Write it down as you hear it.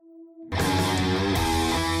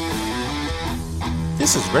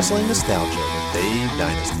This is Wrestling Nostalgia with Dave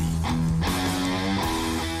Dynasty.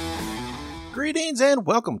 Greetings and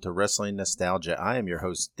welcome to Wrestling Nostalgia. I am your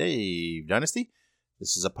host, Dave Dynasty.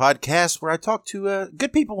 This is a podcast where I talk to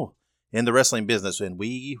good people in the wrestling business, and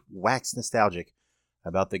we wax nostalgic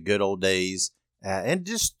about the good old days. And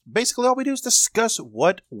just basically all we do is discuss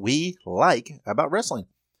what we like about wrestling.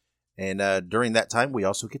 And during that time, we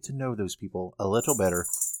also get to know those people a little better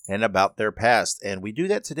and about their past. And we do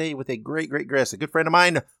that today with a great guest, a good friend of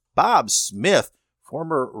mine, Bob Smith,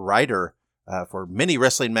 former writer for many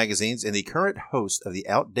wrestling magazines and the current host of the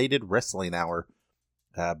Outdated Wrestling Hour.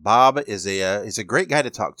 Bob is a great guy to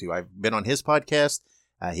talk to. I've been on his podcast.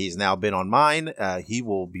 He's now been on mine. He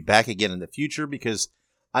will be back again in the future because,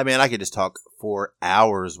 I could just talk for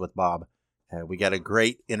hours with Bob. We got a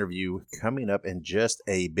great interview coming up in just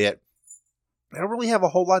a bit. I don't really have a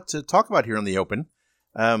whole lot to talk about here in the open.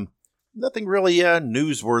 Nothing really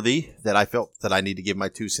newsworthy that I felt that I need to give my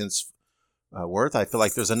 2 cents worth. I feel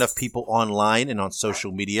like there's enough people online and on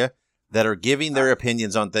social media that are giving their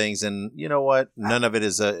opinions on things, and you know what? None of it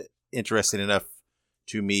is interesting enough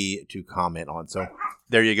to me to comment on. So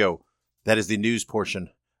there you go. That is the news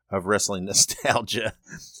portion of Wrestling Nostalgia.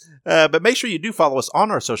 But make sure you do follow us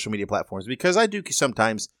on our social media platforms because I do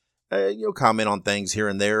sometimes comment on things here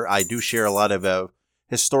and there. I do share a lot of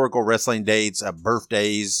historical wrestling dates,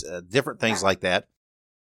 birthdays, different things like that.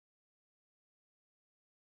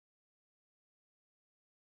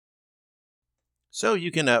 So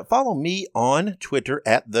you can follow me on Twitter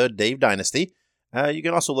at the Dave Dynasty. You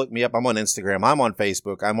can also look me up. I'm on Instagram. I'm on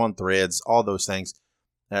Facebook. I'm on Threads. All those things.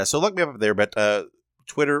 So look me up there. But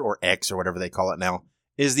Twitter or X or whatever they call it now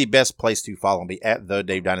is the best place to follow me at the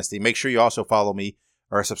Dave Dynasty. Make sure you also follow me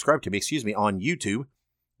or subscribe to me, on YouTube,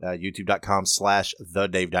 youtube.com/The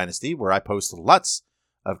Dave Dynasty, where I post lots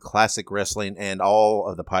of classic wrestling and all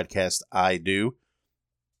of the podcasts I do.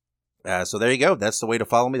 So there you go. That's the way to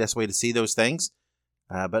follow me. That's the way to see those things.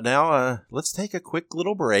 But now let's take a quick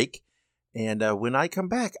little break. And when I come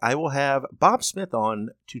back, I will have Bob Smith on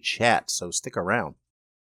to chat. So stick around.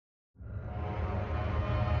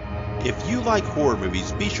 If you like horror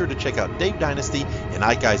movies, be sure to check out Dave Dynasty and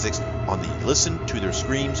Ike Isaacs on the Listen to Their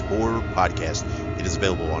Screams horror podcast. It is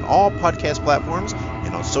available on all podcast platforms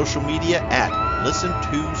and on social media at Listen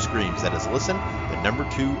to Screams. That is Listen, the number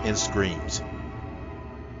 2, and Screams.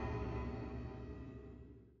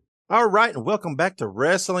 All right, and welcome back to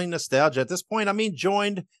Wrestling Nostalgia. At this point, I'm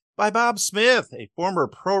joined by Bob Smith, a former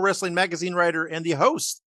Pro Wrestling Magazine writer and the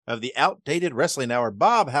host of the Outdated Wrestling Hour.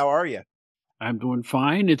 Bob, how are you? I'm doing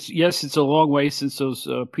fine. It's a long way since those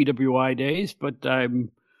PWI days, but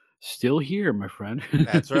I'm still here, my friend.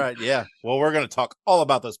 That's right. Yeah. Well, we're going to talk all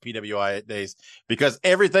about those PWI days because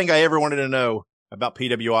everything I ever wanted to know about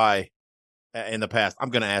PWI in the past,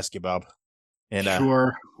 I'm going to ask you, Bob. And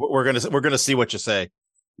sure, we're going to see what you say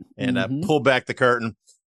and pull back the curtain.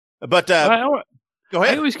 But go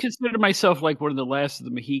ahead. I always consider myself like one of the last of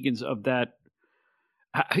the Mohegans of that.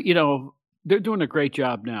 They're doing a great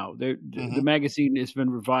job now. The magazine has been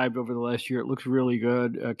revived over the last year. It looks really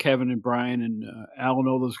good. Kevin and Brian and Alan,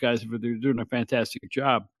 all those guys, they're doing a fantastic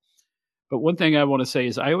job. But one thing I want to say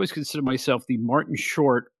is I always consider myself the Martin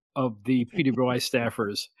Short of the PWI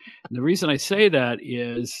staffers. And the reason I say that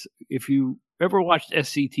is if you ever watched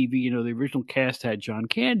SCTV, the original cast had John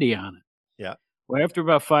Candy on it. Yeah. Well, after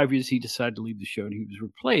about 5 years, he decided to leave the show, and he was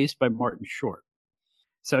replaced by Martin Short.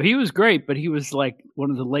 So he was great, but he was like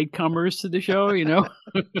one of the latecomers to the show,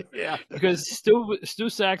 Yeah. Because Stu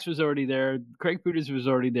Sachs was already there, Craig Peters was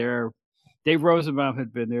already there, Dave Rosenbaum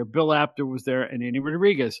had been there, Bill Apter was there, and Andy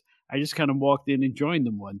Rodriguez. I just kind of walked in and joined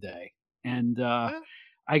them one day, and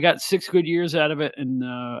I got 6 good years out of it, and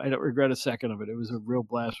I don't regret a second of it. It was a real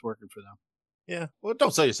blast working for them. Yeah. Well,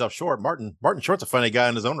 don't sell yourself short. Martin Short's a funny guy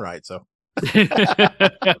in his own right, so.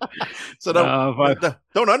 So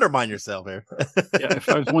don't undermine yourself here. Yeah, if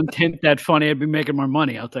I was 1/10 that funny, I'd be making more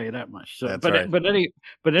money. I'll tell you that much. So, That's right. But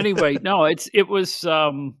anyway, no, it was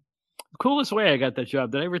the coolest way I got that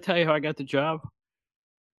job. Did I ever tell you how I got the job?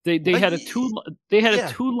 They had a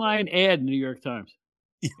 2-line ad in the New York Times.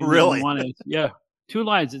 Really? 2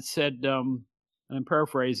 lines. It said, and I'm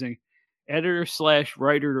paraphrasing,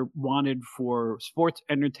 editor/writer wanted for sports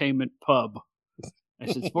entertainment pub. I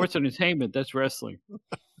said, sports entertainment, that's wrestling.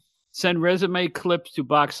 Send resume clips to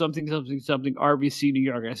box something, RVC, New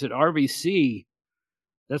York. I said, RVC?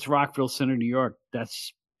 That's Rockville Center, New York.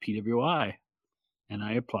 That's PWI. And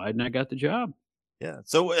I applied and I got the job. Yeah.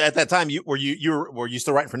 So at that time, were you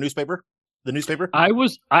still writing for the newspaper? I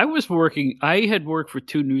was working. I had worked for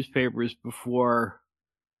 2 newspapers before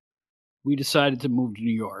we decided to move to New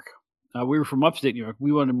York. we were from upstate New York.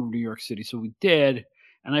 We wanted to move to New York City, so we did.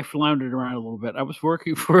 And I floundered around a little bit. I was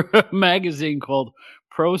working for a magazine called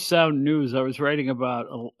Pro Sound News. I was writing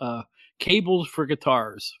about cables for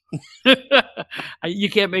guitars. You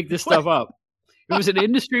can't make this stuff up. It was an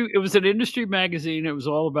industry. It was an industry magazine. It was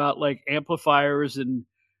all about like amplifiers and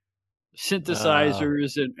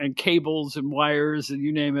synthesizers and cables and wires and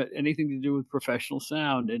you name it, anything to do with professional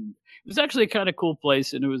sound. And it was actually a kind of cool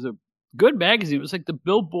place. And it was a good magazine. It was like the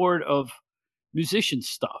billboard of musician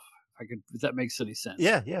stuff. If that makes any sense.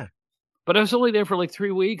 Yeah, yeah. But I was only there for like 3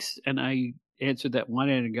 weeks, and I answered that one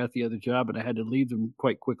end and got the other job, and I had to leave them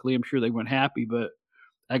quite quickly. I'm sure they weren't happy, but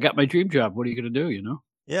I got my dream job. What are you going to do, you know?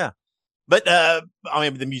 Yeah. But, I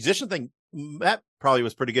mean, the musician thing, that probably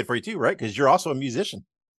was pretty good for you too, right? Because you're also a musician,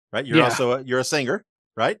 right? You're also you're a singer,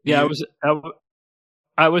 right? Yeah,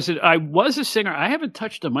 I was a singer. I haven't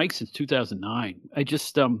touched a mic since 2009. I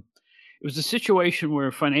just it was a situation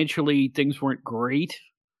where financially things weren't great.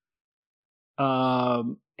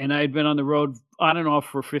 And I had been on the road on and off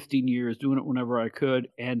for 15 years, doing it whenever I could.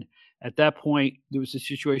 And at that point, there was a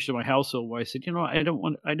situation in my household where I said, you know, I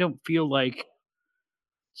don't feel like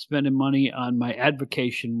spending money on my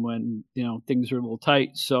advocation when, you know, things are a little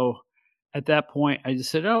tight. So at that point, I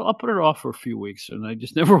just said, oh, I'll put it off for a few weeks. And I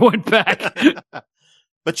just never went back.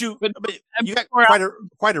 But you got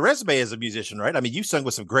quite a resume as a musician, right? I mean, you sung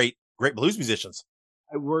with some great blues musicians.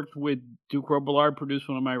 I worked with Duke Robillard, produced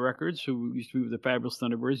one of my records, who used to be with the Fabulous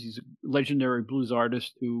Thunderbirds. He's a legendary blues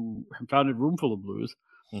artist who founded Roomful of Blues.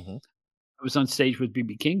 Mm-hmm. I was on stage with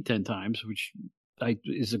B.B. King 10 times, which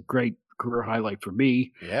is a great career highlight for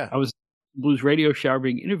me. Yeah. I was Blues Radio Show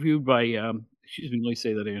being interviewed by, excuse me, let me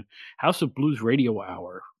say that again, House of Blues Radio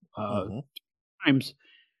Hour, times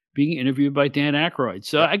being interviewed by Dan Aykroyd.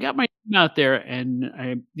 So I got my name out there, and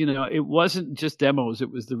it wasn't just demos;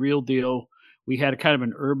 it was the real deal. We had a kind of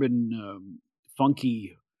an urban,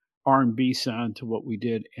 funky R&B sound to what we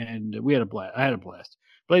did, and we had a blast. I had a blast.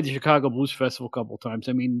 Played the Chicago Blues Festival a couple of times.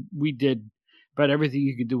 I mean, we did about everything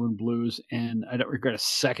you could do in blues, and I don't regret a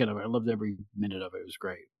second of it. I loved every minute of it. It was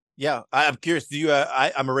great. Yeah, I'm curious. Do you?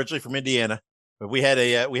 I'm originally from Indiana, but we have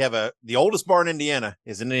the oldest bar in Indiana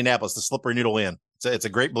is in Indianapolis, the Slippery Noodle Inn. It's a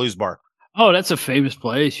great blues bar. Oh, that's a famous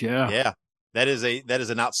place. Yeah, yeah, that is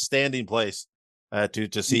an outstanding place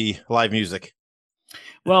to see live music.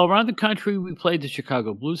 Well, around the country, we played the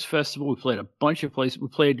Chicago Blues Festival. We played a bunch of places. We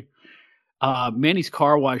played Manny's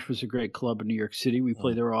Car Wash was a great club in New York City. We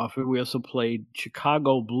played there often. We also played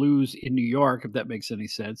Chicago Blues in New York, if that makes any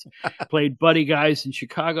sense. Played Buddy Guys in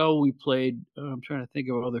Chicago. We played, I'm trying to think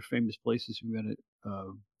of other famous places we had it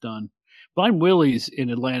done. Blind Willie's in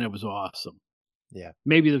Atlanta was awesome. Yeah.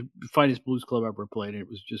 Maybe the finest blues club I ever played. It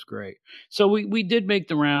was just great. So we did make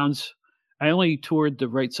the rounds. I only toured the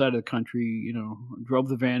right side of the country, drove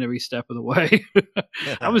the van every step of the way.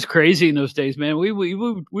 I was crazy in those days, man. We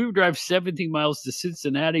would drive 17 miles to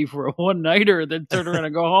Cincinnati for a one-nighter and then turn around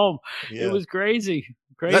and go home. Yeah. It was crazy,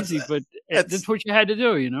 but that's what you had to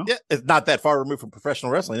do, Yeah, it's not that far removed from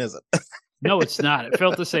professional wrestling, is it? No, it's not. It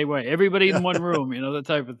felt the same way. Everybody in one room, that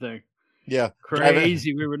type of thing. Yeah.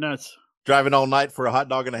 Crazy. We were nuts. Driving all night for a hot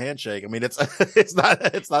dog and a handshake. I mean, it's not.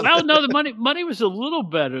 Well, no, the money was a little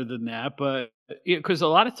better than that, but because a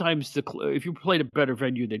lot of times if you played a better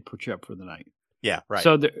venue, they'd put you up for the night. Yeah, right.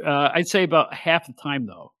 So I'd say about half the time,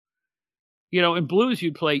 though. In blues,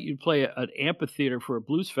 you'd play an amphitheater for a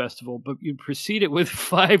blues festival, but you'd precede it with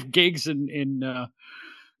 5 gigs in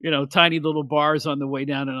tiny little bars on the way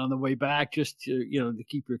down and on the way back, just to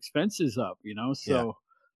keep your expenses up. So. Yeah.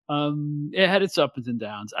 It had its ups and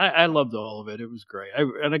downs. I loved all of it. It was great.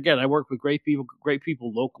 And again, I worked with great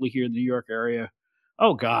people locally here in the New York area.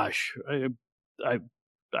 Oh gosh, I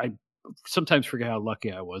sometimes forget how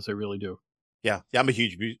lucky I was. I really do. Yeah, I'm a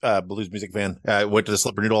huge blues music fan. I went to the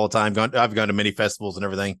Slippery Noodle all the time. I've gone to many festivals and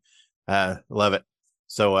everything. Love it.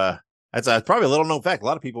 So that's probably a little known fact. A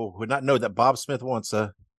lot of people would not know that Bob Smith once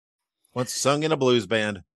sung in a blues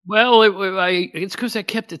band. Well, it's because I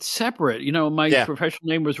kept it separate. My professional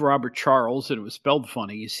name was Robert Charles, and it was spelled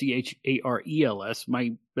funny, Charles.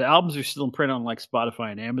 The albums are still in print on like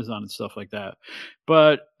Spotify and Amazon and stuff like that.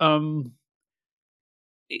 But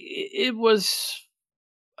it was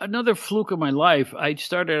another fluke of my life. I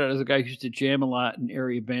started out as a guy who used to jam a lot in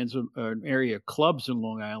area bands, area clubs in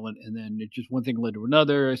Long Island, and then it just one thing led to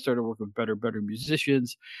another. I started working with better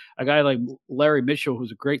musicians. A guy like Larry Mitchell,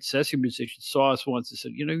 who's a great session musician, saw us once and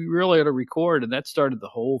said, "You really ought to record," and that started the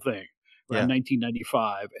whole thing around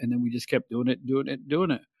 1995. And then we just kept doing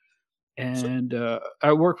it. And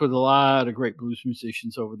I worked with a lot of great blues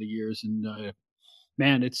musicians over the years, and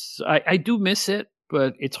man, I do miss it,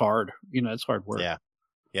 but it's hard. It's hard work.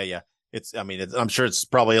 Yeah. I'm sure it's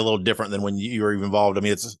probably a little different than when you were involved. I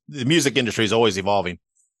mean, the music industry is always evolving.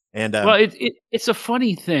 And Well, it's a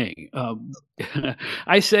funny thing.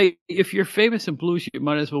 I say if you're famous in blues, you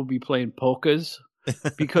might as well be playing polkas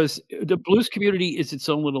because the blues community is its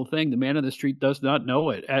own little thing. The man on the street does not know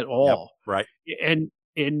it at yep, all. right. And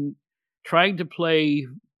in trying to play,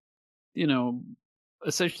 you know,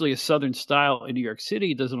 essentially a Southern style in New York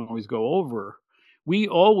City doesn't always go over. We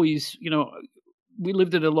always, we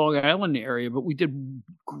lived in the Long Island area, but we did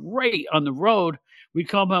great on the road. We'd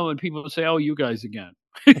come home and people would say, "Oh, you guys again."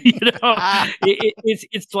 It's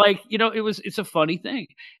like it's a funny thing.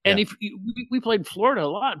 And Yeah. if we played in Florida a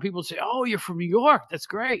lot, and people would say, "Oh, you're from New York. That's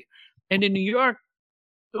great." And in New York,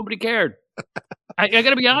 nobody cared. I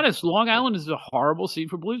got to be honest. Long Island is a horrible scene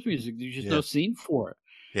for blues music. There's just no scene for it.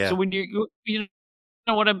 Yeah. So when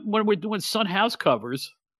when we're doing Sun House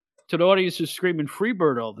covers to the audience who's screaming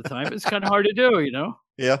Freebird all the time, it's kind of hard to do,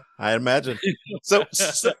 Yeah, I imagine. So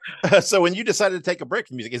when you decided to take a break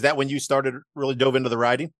from music, is that when you started really dove into the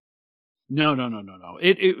writing? No.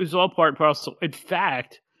 It was all part and parcel. In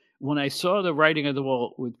fact, when I saw the writing on the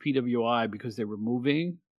wall with PWI because they were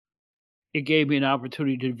moving, it gave me an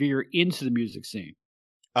opportunity to veer into the music scene.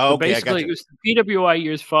 Oh, So okay, basically, it was the PWI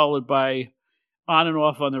years followed by on and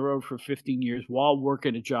off on the road for 15 years while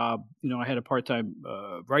working a job. I had a part-time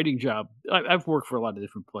writing job. I've worked for a lot of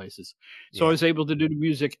different places. So I was able to do the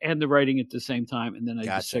music and the writing at the same time. And then I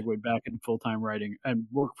just segued back into full-time writing and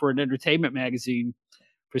worked for an entertainment magazine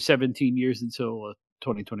for 17 years until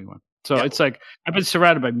 2021. So it's like I've been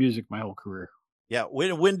surrounded by music my whole career. Yeah.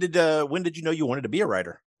 When did you know you wanted to be a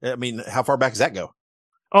writer? I mean, how far back does that go?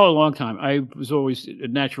 Oh, a long time. I was always a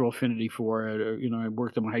natural affinity for it. I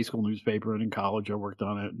worked on my high school newspaper, and in college I worked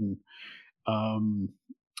on it, and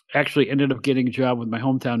actually ended up getting a job with my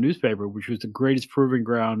hometown newspaper, which was the greatest proving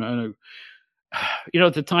ground. And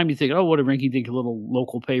at the time you think, oh, what a rinky-dink little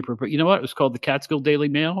local paper, but you know what? It was called the Catskill Daily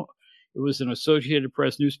Mail. It was an Associated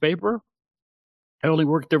Press newspaper. I only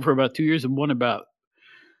worked there for about 2 years and won about,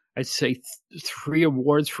 I'd say 3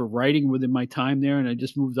 awards for writing within my time there. And I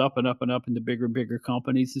just moved up and up and up into bigger and bigger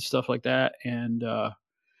companies and stuff like that. And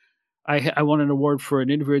I won an award for an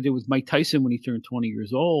interview I did with Mike Tyson when he turned 20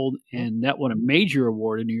 years old. And that won a major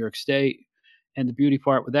award in New York State. And the beauty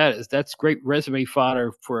part with that is that's great resume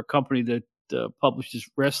fodder for a company that publishes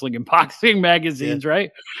wrestling and boxing magazines,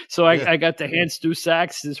 right? So I got to hand Stu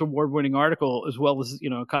Sachs this award-winning article as well as,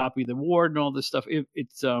 a copy of the award and all this stuff.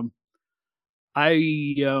 I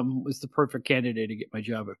was the perfect candidate to get my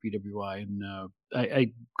job at PWI, and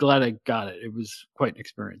I glad I got it. It was quite an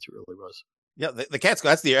experience. It really was. Yeah, the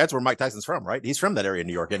Catskill. That's where Mike Tyson's from, right? He's from that area in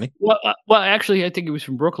New York, isn't he? Well, actually, I think he was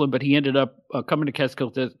from Brooklyn, but he ended up coming to Catskill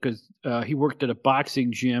because he worked at a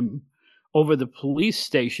boxing gym over the police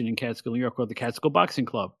station in Catskill, New York, called the Catskill Boxing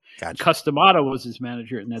Club. Gotcha. Custamato was his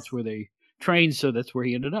manager, and that's where they trained. So that's where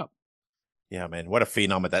he ended up. Yeah, man, what a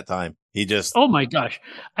phenom at that time. He just... Oh, my gosh.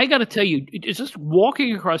 I got to tell you, it's just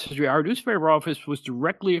walking across the street. Our newspaper office was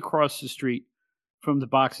directly across the street from the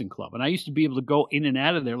boxing club. And I used to be able to go in and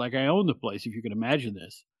out of there like I owned the place, if you can imagine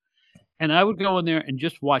this. And I would go in there and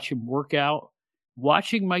just watch him work out.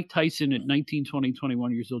 Watching Mike Tyson at 19, 20,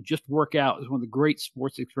 21 years old just work out is one of the great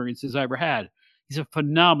sports experiences I ever had. He's a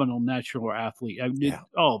phenomenal natural athlete.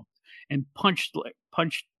 And punched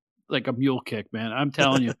like a mule kick, man. I'm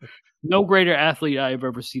telling you. No greater athlete I've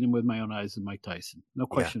ever seen him with my own eyes than Mike Tyson. No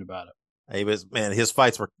question about it. He was, man, his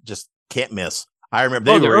fights were just can't miss. I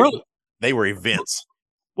remember they were events.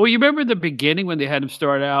 Well, you remember the beginning when they had him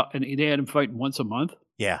start out and they had him fighting once a month?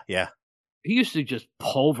 Yeah. He used to just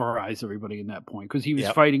pulverize everybody in that point because he was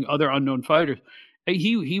fighting other unknown fighters.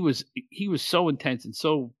 He was so intense and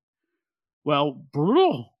so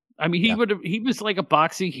brutal. I mean, he was like a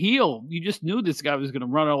boxing heel. You just knew this guy was going to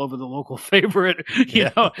run all over the local favorite,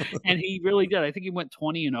 you know, and he really did. I think he went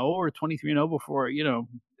 20-0 or 23-0 before,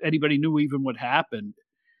 anybody knew even what happened.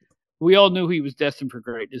 We all knew he was destined for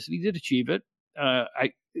greatness, and he did achieve it.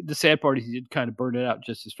 The sad part is he did kind of burn it out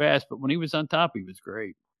just as fast, but when he was on top, he was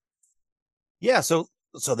great. Yeah. So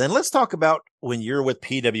then let's talk about when you're with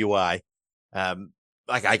PWI.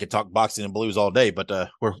 Like I could talk boxing and blues all day, but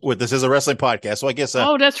this is a wrestling podcast, so I guess.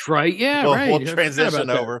 Oh, that's right. Yeah, we'll transition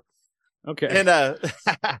over. Okay. And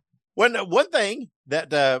one thing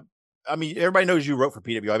that everybody knows you wrote for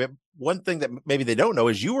PWI, but one thing that maybe they don't know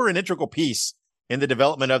is you were an integral piece in the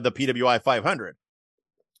development of the PWI 500.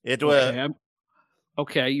 It was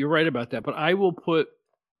okay. You're right about that, but I will put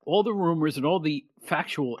all the rumors and all the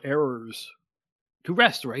factual errors to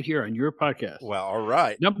rest right here on your podcast. Well, all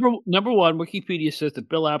right. Number one, Wikipedia says that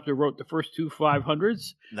Bill Apter wrote the first two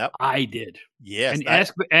 500s. Nope. I did. Yes.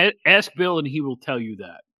 And ask Bill, and he will tell you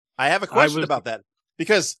that. I have a question about that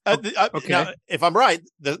because okay. now, if I'm right,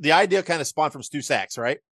 the idea kind of spawned from Stu Sachs,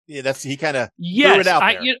 right? Yeah, he kind of threw Yes, it out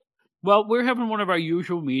there. well, we're having one of our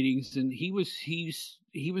usual meetings, and he was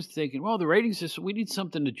thinking, well, the ratings we need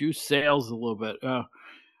something to juice sales a little bit.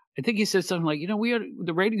 I think he said something like,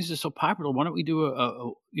 the ratings are so popular. Why don't we do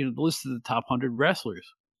a the list of the top 100 wrestlers?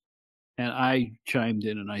 And I chimed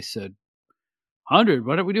in and I said, 100.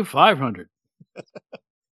 Why don't we do 500?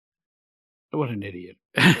 What an idiot!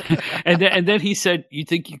 And then he said, "You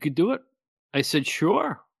think you could do it?" I said,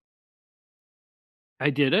 "Sure." I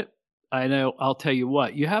did it. I know. I'll tell you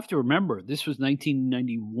what. You have to remember, this was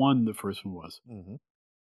 1991. The first one was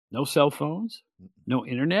no cell phones, no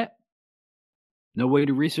internet, no way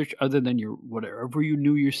to research other than your whatever you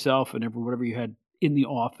knew yourself and whatever you had in the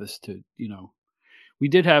office to. We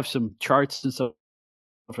did have some charts and stuff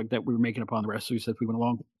like that we were making up on the wrestlers as we went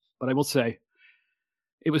along. But I will say,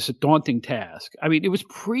 it was a daunting task. I mean, it was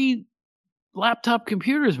pre-laptop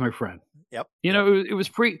computers, my friend. Yep. It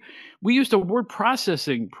was we used a word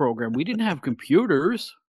processing program. We didn't have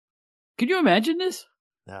computers. Can you imagine this?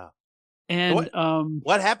 No. And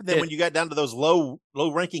what happened then when you got down to those low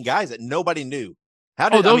ranking guys that nobody knew?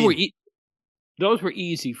 Those were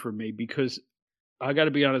easy for me because I got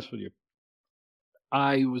to be honest with you.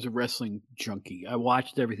 I was a wrestling junkie. I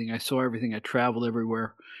watched everything. I saw everything. I traveled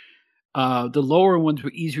everywhere. The lower ones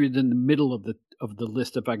were easier than the middle of the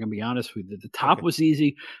list, if I can be honest with you. The top was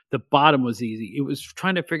easy. The bottom was easy. It was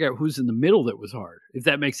trying to figure out who's in the middle that was hard, if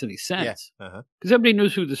that makes any sense. Because everybody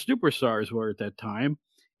knows who the superstars were at that time.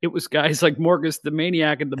 It was guys like Morgus the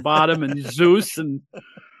Maniac at the bottom and Zeus and,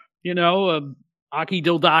 Aki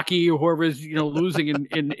Dildaki or whoever's, losing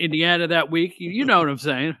in Indiana that week. You know what I'm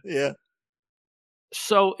saying? Yeah.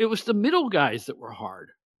 So it was the middle guys that were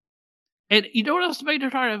hard. And you know what else made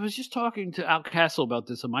it hard? I was just talking to Al Castle about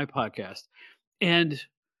this on my podcast. And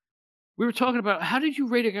we were talking about, how did you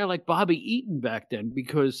rate a guy like Bobby Eaton back then?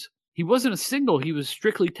 Because he wasn't a single. He was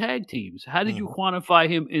strictly tag teams. How did you quantify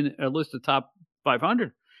him in a list of top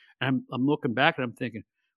 500? And I'm looking back and I'm thinking,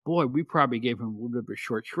 boy, we probably gave him a little bit of a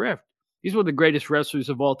short shrift. He's one of the greatest wrestlers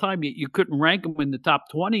of all time. You couldn't rank him in the top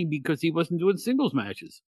 20 because he wasn't doing singles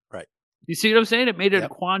matches. Right. You see what I'm saying? It made it a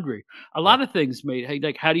quandary. A lot of things made,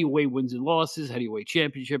 like, how do you weigh wins and losses? How do you weigh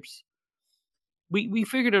championships? We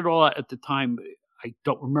figured it all out at the time. I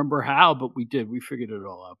don't remember how, but we did. We figured it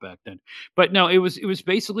all out back then. But no, it was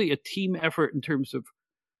basically a team effort in terms of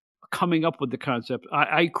coming up with the concept.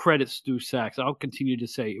 I credit Stu Sachs. I'll continue to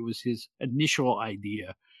say it was his initial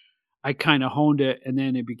idea. I kind of honed it, and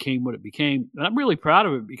then it became what it became. And I'm really proud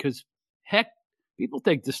of it because, heck, people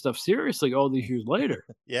take this stuff seriously all these years later.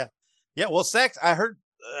 Yeah. Yeah, well, Sachs, I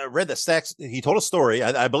read that Sachs, he told a story,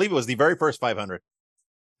 I believe it was the very first 500,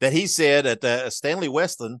 that he said that Stanley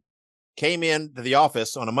Westland came in to the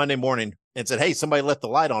office on a Monday morning and said, hey, somebody left the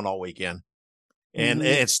light on all weekend. And,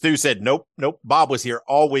 and Stu said, nope, Bob was here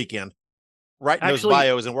all weekend, writing those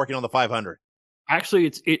bios and working on the 500.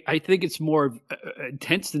 Actually, I think it's more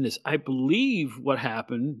intense than this. I believe what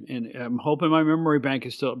happened, and I'm hoping my memory bank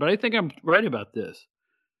is still, but I think I'm right about this.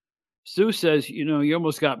 Stu says, you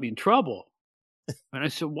almost got me in trouble. And I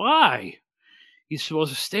said, why? He said, well,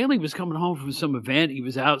 Stanley was coming home from some event. He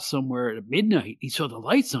was out somewhere at midnight. He saw the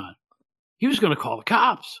lights on. He was going to call the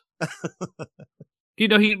cops.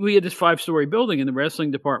 We had this 5-story building, and the wrestling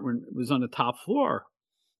department was on the top floor.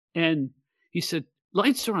 And he said,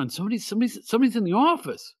 lights are on. Somebody's in the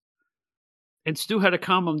office. And Stu had to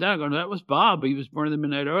calm him down, going, that was Bob. He was burning the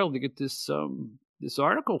midnight oil to get this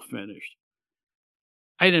article finished.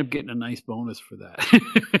 I ended up getting a nice bonus for that.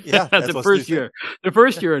 Yeah, that's the first year. The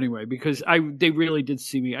first year anyway, because they really did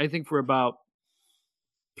see me. I think for about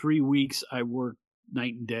 3 weeks I worked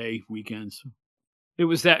night and day, weekends. It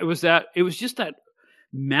was just that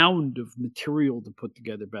mound of material to put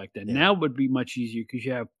together back then. Yeah. Now it would be much easier because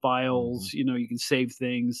you have files, you can save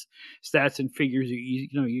things, stats and figures.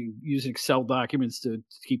 You use Excel documents to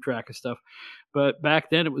keep track of stuff. But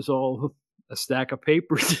back then it was all a stack of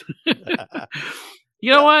papers. You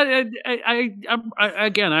know what?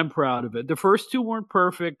 I'm proud of it. The first two weren't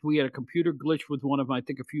perfect. We had a computer glitch with one of them. I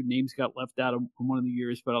think a few names got left out of one of the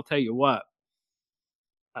years. But I'll tell you what,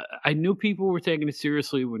 I knew people were taking it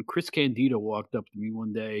seriously when Chris Candido walked up to me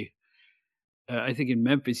one day. I think in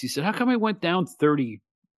Memphis, he said, "How come I went down 30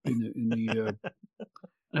 in the?" And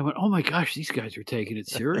I went, "Oh my gosh, these guys are taking it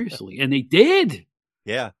seriously," and they did.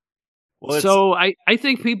 Yeah. Well, so I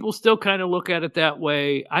think people still kind of look at it that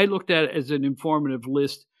way. I looked at it as an informative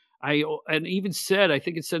list. And even said, I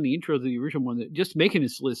think it said in the intro to the original one, that just making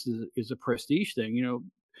this list is a prestige thing. You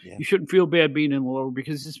shouldn't feel bad being in the lower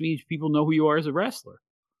because this means people know who you are as a wrestler.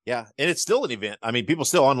 Yeah, and it's still an event. I mean, people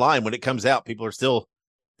still online when it comes out. People are still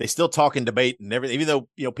they still talk and debate and everything. Even though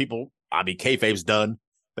people, I mean, kayfabe's done,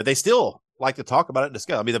 but they still like to talk about it and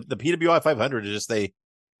discuss. I mean, the PWI 500 is it's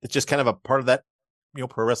just kind of a part of that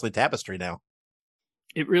pro wrestling tapestry now.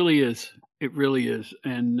 It really is. It really is,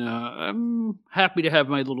 and I'm happy to have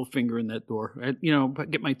my little finger in that door.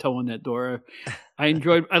 Get my toe in that door.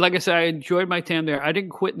 Like I said, I enjoyed my time there. I didn't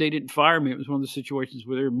quit; and they didn't fire me. It was one of the situations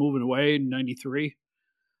where they were moving away in '93.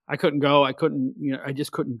 I couldn't go. I couldn't. I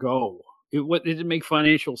just couldn't go. It didn't make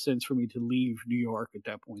financial sense for me to leave New York at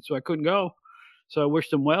that point, so I couldn't go. So I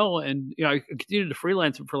wished them well, and I continued to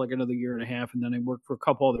freelance for like another year and a half, and then I worked for a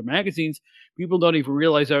couple other magazines. People don't even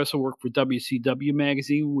realize I also worked for WCW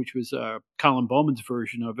magazine, which was Colin Bowman's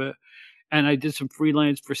version of it, and I did some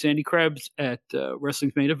freelance for Sandy Krebs at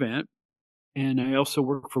Wrestling's Main Event, and I also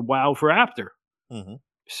worked for WOW for After. Mm-hmm.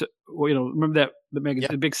 So, remember that the magazine,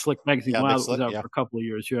 the Big Slick magazine, WOW, was out for a couple of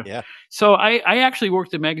years. Yeah. So I actually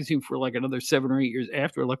worked the magazine for like another 7 or 8 years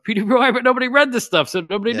after I left PWI, but nobody read this stuff, so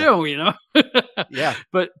nobody knew, Yeah.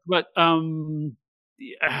 But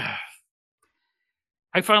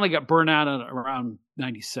I finally got burnt out around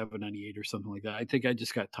 97, 98 or something like that. I think I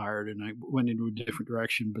just got tired and I went into a different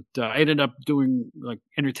direction. But I ended up doing like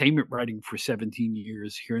entertainment writing for 17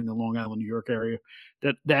 years here in the Long Island, New York area.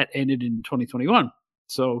 That ended in 2021.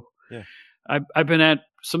 So yeah. I've been at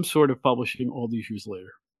some sort of publishing all these years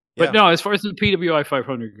later. But no, as far as the PWI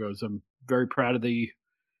 500 goes, I'm very proud of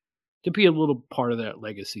to be a little part of that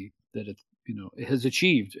legacy that it has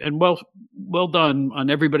achieved. And well done on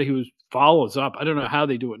everybody who follows up. I don't know how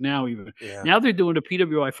they do it now even. Yeah. Now they're doing a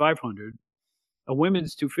PWI 500, a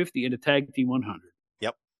women's 250, and a tag team 100.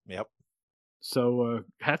 Yep. So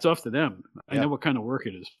hats off to them. I know what kind of work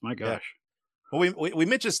it is. My gosh. Yeah. Well, we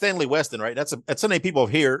mentioned Stanley Weston, right? That's so many people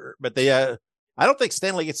here, but they I don't think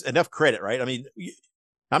Stanley gets enough credit, right? I mean,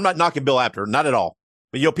 I'm not knocking Bill Apter, not at all.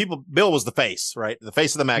 But Bill was the face, right? The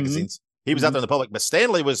face of the magazines. Mm-hmm. He was out there in the public, but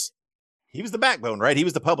Stanley was the backbone, right? He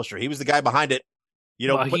was the publisher. He was the guy behind it. He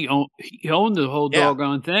owned the whole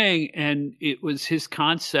doggone thing, and it was his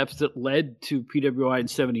concepts that led to PWI in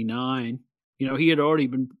 '79. He had already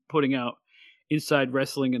been putting out Inside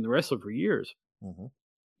Wrestling and The Wrestler for years. Mm-hmm.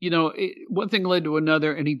 One thing led to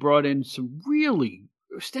another, and he brought in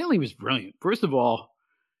Stanley was brilliant. First of all,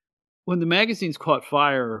 when the magazines caught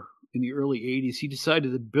fire in the early 80s, he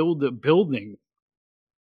decided to build a building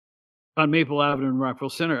on Maple Avenue in Rockville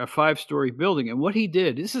Center, a 5-story building. And what he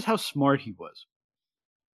did, this is how smart he was.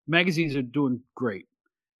 Magazines are doing great.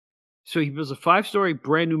 So he built a 5-story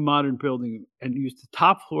brand new modern building and used the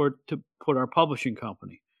top floor to put our publishing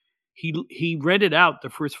company. He rented out the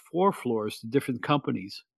first 4 floors to different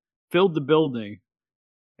companies, filled the building,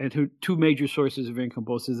 and two major sources of income,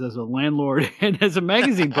 both as a landlord and as a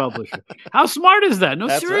magazine publisher. How smart is that? No,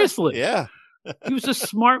 that's seriously. Right. Yeah. He was a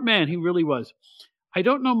smart man. He really was. I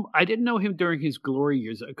didn't know him during his glory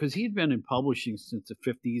years because he had been in publishing since the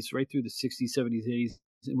 50s, right through the 60s, 70s, 80s.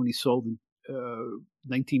 And when he sold in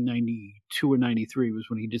 1992 or 93 was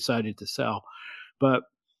when he decided to sell. But,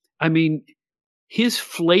 I mean, his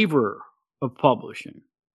flavor of publishing,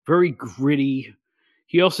 very gritty.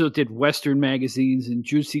 He also did Western magazines and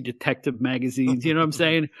juicy detective magazines. You know what I'm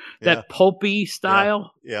saying? That pulpy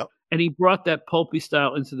style. Yeah. And he brought that pulpy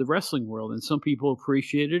style into the wrestling world. And some people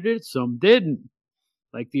appreciated it. Some didn't.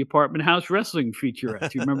 Like the Apartment House Wrestling featurette.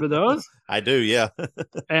 Do you remember those? I do, yeah.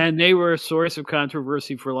 And they were a source of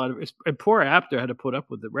controversy for a lot of it. And poor Apter had to put up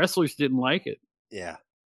with it. Wrestlers didn't like it. Yeah.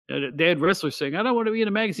 They had wrestlers saying, I don't want to be in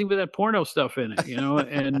a magazine with that porno stuff in it,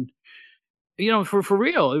 and for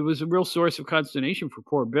real, it was a real source of consternation for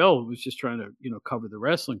poor Bill, who was just trying to, cover the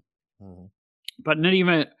wrestling. Mm-hmm. But in any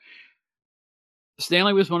event,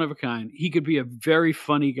 Stanley was one of a kind. He could be a very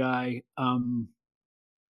funny guy.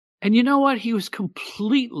 And you know what? He was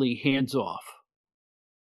completely hands off.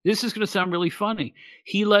 This is going to sound really funny.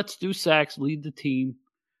 He let Stu Sachs lead the team.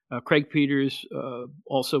 Craig Peters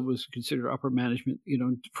also was considered upper management,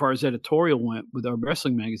 as far as editorial went with our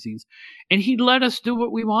wrestling magazines. And he let us do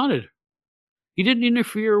what we wanted. He didn't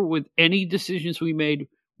interfere with any decisions we made.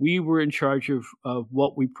 We were in charge of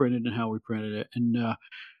what we printed and how we printed it. And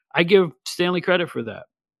I give Stanley credit for that.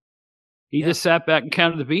 He just sat back and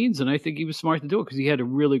counted the beans, and I think he was smart to do it because he had a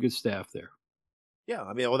really good staff there. Yeah,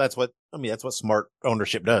 that's what smart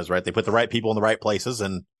ownership does, right? They put the right people in the right places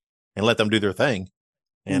and let them do their thing.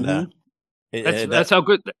 And that's how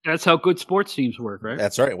good sports teams work, right?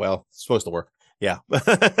 That's right. Well, it's supposed to work. Yeah.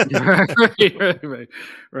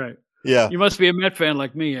 right. Yeah. You must be a Met fan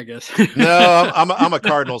like me, I guess. No, I'm a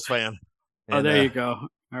Cardinals fan. And, there you go.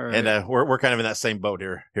 All right. And we're kind of in that same boat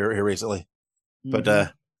here recently. Mm-hmm.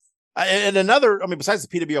 But And another, I mean, besides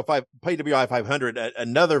the PWI 500,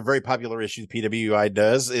 another very popular issue the PWI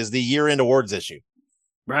does is the year-end awards issue.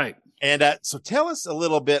 Right. And so tell us a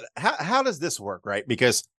little bit, how does this work, right?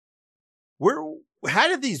 Because how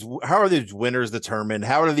are these winners determined?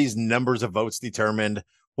 How are these numbers of votes determined?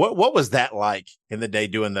 What was that like in the day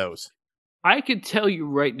doing those? I can tell you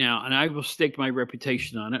right now, and I will stake my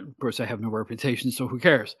reputation on it. Of course, I have no reputation, so who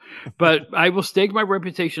cares? But I will stake my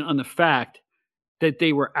reputation on the fact that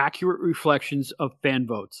they were accurate reflections of fan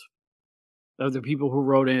votes, of the people who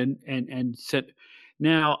wrote in and said.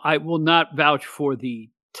 Now, I will not vouch for the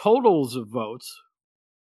totals of votes.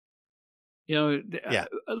 Yeah.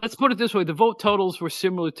 Let's put it this way: the vote totals were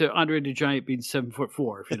similar to Andre the Giant being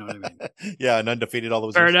 7'4", if you know what I mean. Yeah, and undefeated all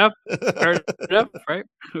those Fair years. enough. Fair enough, right?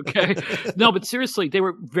 Okay. No, but seriously, they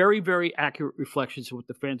were very, very accurate reflections of what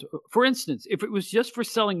the fans. For instance, if it was just for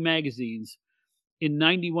selling magazines in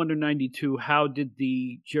 91 or 92, how did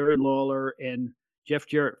the Jerry Lawler and Jeff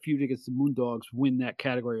Jarrett feud against the Moondogs win that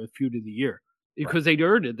category of feud of the year? Because they'd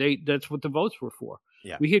earned it. That's what the votes were for.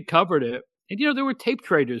 Yeah. We had covered it. And, there were tape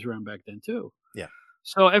traders around back then, too. Yeah.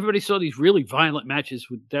 So everybody saw these really violent matches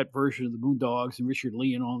with that version of the Moondogs and Richard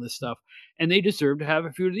Lee and all this stuff. And they deserved to have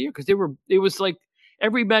a feud of the year because it was like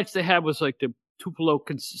every match they had was like the Tupelo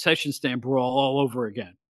concession stand brawl all over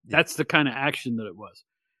again. Yeah. That's the kind of action that it was.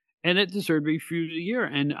 And it deserved to be feud of the year.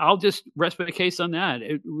 And I'll just rest my case on that.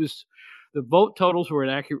 It was the vote totals were an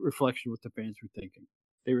accurate reflection of what the fans were thinking.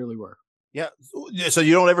 They really were. Yeah. So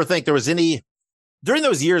you don't ever think there was any during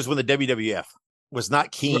those years when the WWF was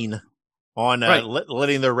not keen on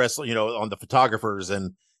letting their wrestling, on the photographers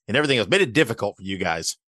and everything else, made it difficult for you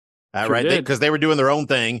guys, right? Because they were doing their own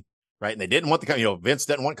thing, right? And they didn't want Vince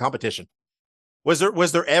didn't want competition. Was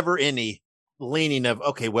there ever any leaning of,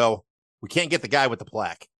 okay, well, we can't get the guy with the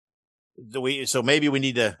plaque, so maybe we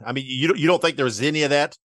need to? I mean, you don't think there was any of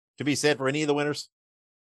that to be said for any of the winners?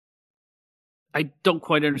 I don't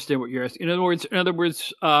quite understand what you're asking. In other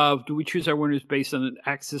words, do we choose our winners based on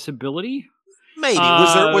accessibility? Maybe.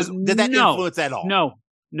 Did that influence at all? No.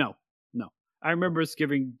 I remember us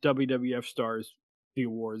giving WWF stars the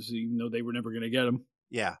awards, even though they were never going to get them.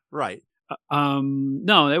 Yeah, right.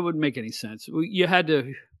 No, that wouldn't make any sense. You had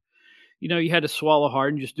to, you had to swallow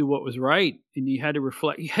hard and just do what was right, and you had to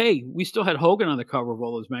reflect. Hey, we still had Hogan on the cover of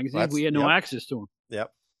all those magazines. We had no access to him. Yep.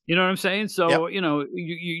 You know what I'm saying? So,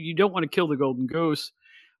 you don't want to kill the golden goose.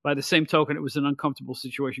 By the same token, it was an uncomfortable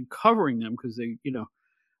situation covering them because they,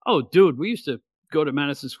 oh, dude, we used to go to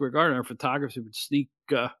Madison Square Garden. Our photographers would sneak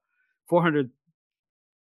 400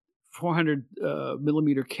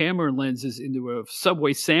 millimeter camera lenses into a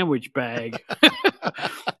Subway sandwich bag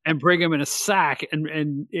and bring them in a sack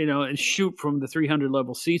and shoot from the 300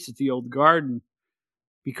 level seats at the old Garden.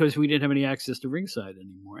 Because we didn't have any access to ringside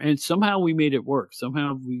anymore. And somehow we made it work.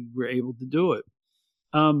 Somehow we were able to do it.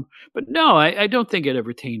 But no, I don't think it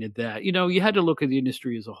ever tainted that. You had to look at the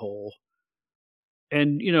industry as a whole.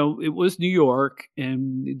 And, it was New York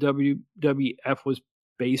and the WWF was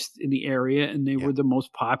based in the area and they were the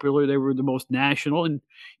most popular. They were the most national and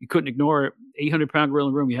you couldn't ignore it. 800-pound gorilla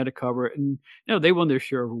in the room, you had to cover it. And, they won their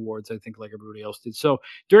share of awards, I think, like everybody else did. So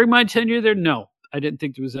during my tenure there, no, I didn't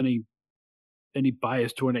think there was any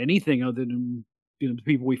bias toward anything other than the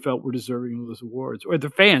people we felt were deserving of those awards, or the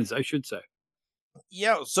fans, I should say.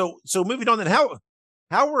 Yeah. So moving on, then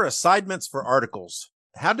how were assignments for articles?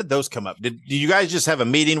 How did those come up? Did you guys just have a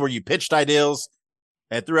meeting where you pitched ideas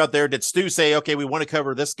and threw out there? Did Stu say, okay, we want to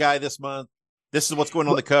cover this guy this month? This is what's going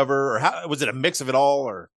on the cover, or how was it a mix of it all?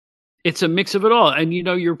 Or it's a mix of it all, and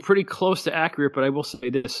you're pretty close to accurate. But I will say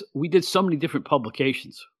this: we did so many different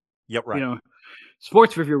publications. Yep. Right.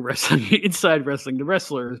 Sports Review Wrestling, Inside Wrestling, The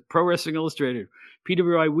Wrestler, Pro Wrestling Illustrated,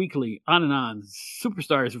 PWI Weekly, on,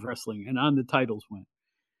 Superstars of Wrestling, and on the titles went.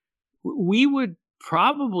 We would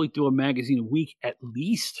probably do a magazine a week at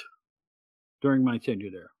least during my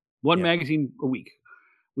tenure there. One magazine a week.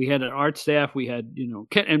 We had an art staff. We had,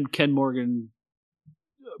 Ken Morgan,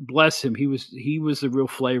 bless him. He was the real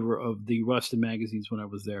flavor of the Rustin magazines when I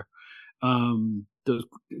was there. Those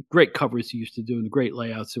great covers he used to do and the great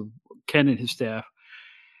layouts of Ken and his staff.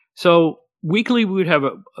 So weekly we'd have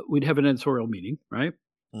an editorial meeting, right?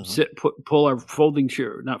 Mm-hmm. Pull our rolling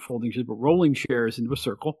chairs into a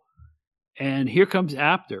circle. And here comes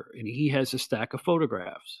Apter, and he has a stack of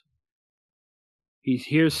photographs.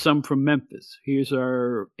 Here's some from Memphis. Here's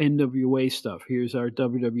our NWA stuff. Here's our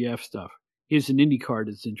WWF stuff. Here's an indie card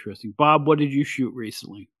that's interesting. Bob, what did you shoot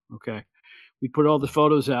recently? Okay. We put all the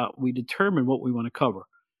photos out. We determined what we want to cover.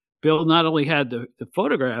 Bill not only had the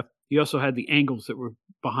photograph, he also had the angles that were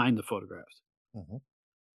behind the photographs. Mm-hmm.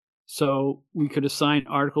 So we could assign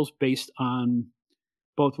articles based on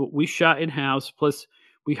both what we shot in house, plus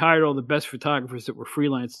we hired all the best photographers that were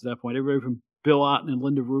freelance at that point. Everybody from Bill Otten and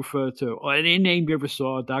Linda Rufa to any name you ever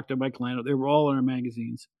saw, Dr. Mike Lando, they were all in our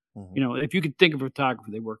magazines. Mhm. If you could think of a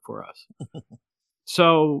photographer, they worked for us.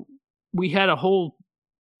 So we had a whole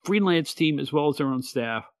freelance team as well as our own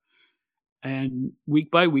staff. And week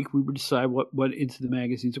by week, we would decide what went into the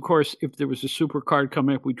magazines. Of course, if there was a super card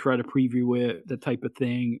coming up, we'd try to preview it, that type of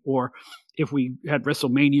thing. Or if we had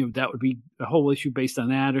WrestleMania, that would be a whole issue based on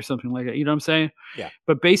that or something like that. You know what I'm saying? Yeah.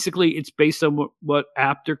 But basically, it's based on what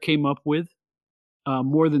Apter came up with,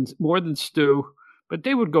 more than Stu. But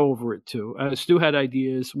they would go over it too. Stu had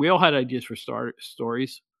ideas. We all had ideas for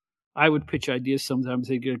stories. I would pitch ideas. Sometimes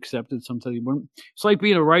they get accepted. Sometimes they wouldn't. It's like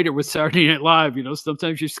being a writer with Saturday Night Live.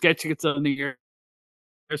 Sometimes your sketch gets on the air,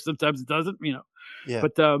 or sometimes it doesn't. Yeah.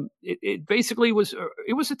 But it basically was.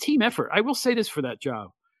 It was a team effort. I will say this for that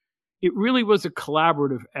job. It really was a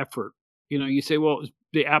collaborative effort. You say, well, it was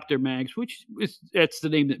the Apter Mags, that's the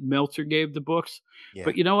name that Meltzer gave the books. Yeah.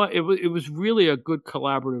 But you know what? It was really a good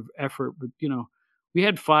collaborative effort. But we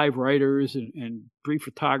had 5 writers and 3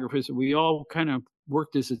 photographers, and we all kind of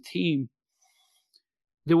worked as a team.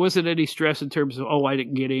 There wasn't any stress in terms of, I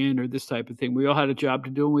didn't get in or this type of thing. We all had a job to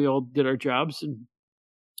do, and we all did our jobs, and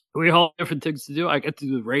we all had different things to do. I got to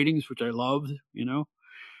do the ratings, which I loved.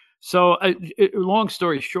 So, long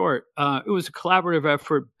story short, it was a collaborative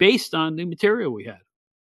effort based on the material we had.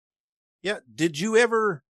 Yeah. Did you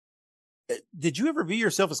ever view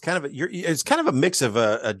yourself as kind of it's kind of a mix of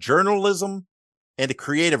a journalism and a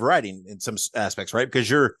creative writing in some aspects, right?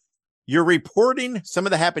 Because you're reporting some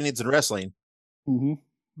of the happenings in wrestling, mm-hmm.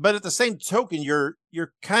 but at the same token, you're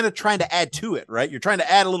kind of trying to add to it, right? You're trying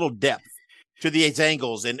to add a little depth to these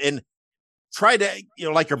angles and try to,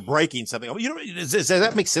 like you're breaking something. Does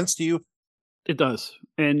that make sense to you? It does.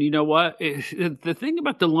 And you know what? The thing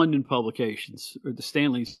about the London publications or the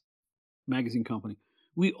Stanley's magazine company,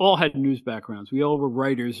 we all had news backgrounds. We all were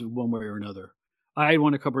writers in one way or another. I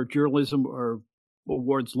want to cover journalism or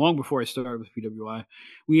awards long before I started with PWI.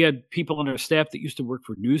 We had people on our staff that used to work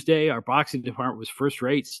for Newsday. Our boxing department was first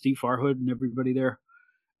rate. Steve Farhood and everybody there.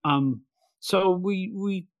 So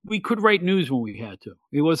we could write news when we had to.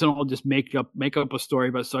 It wasn't all just make up a story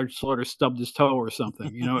about Sergeant Slaughter stubbed his toe or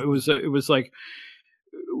something. It was like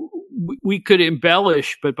we could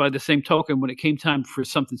embellish, but by the same token, when it came time for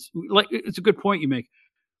something, like it's a good point you make.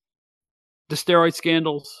 The steroid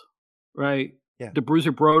scandals, right? Yeah. The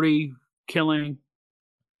Bruiser Brody killing.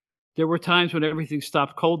 There were times when everything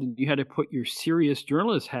stopped cold and you had to put your serious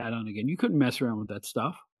journalist hat on again. You couldn't mess around with that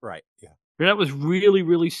stuff. Right. Yeah. That was really,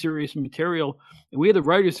 really serious material. And we had the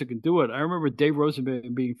writers that could do it. I remember Dave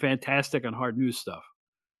Rosenberg being fantastic on hard news stuff.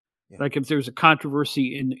 Yeah. Like if there's a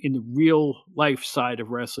controversy in the real life side of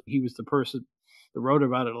wrestling, he was the person that wrote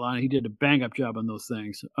about it a lot. He did a bang up job on those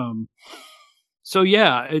things. So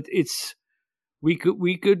yeah, it's we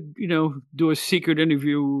could do a secret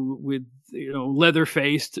interview with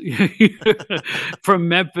Leatherface from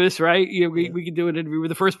Memphis, right? We could do an interview with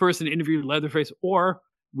the first person to interview Leatherface, or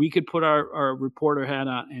we could put our reporter hat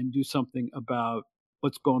on and do something about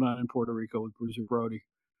what's going on in Puerto Rico with Bruiser Brody.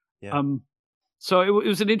 Yeah. So it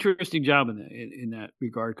was an interesting job in that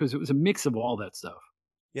regard because it was a mix of all that stuff.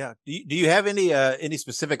 Yeah. Do you have any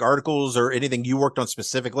specific articles or anything you worked on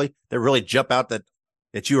specifically that really jump out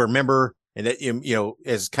that you remember and that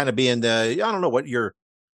as kind of being I don't know what your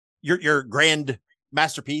grand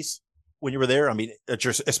masterpiece when you were there? I mean, that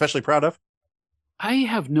you're especially proud of? I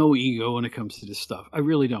have no ego when it comes to this stuff. I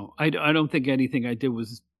really don't. I don't think anything I did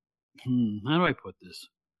was, how do I put this?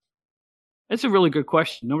 That's a really good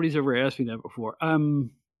question. Nobody's ever asked me that before. I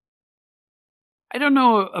don't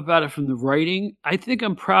know about it from the writing. I think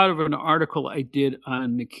I'm proud of an article I did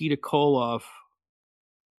on Nikita Koloff,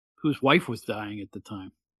 whose wife was dying at the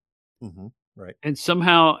time. Mm-hmm. Right. And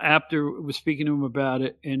somehow Apter was speaking to him about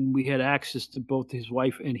it, and we had access to both his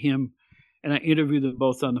wife and him. And I interviewed them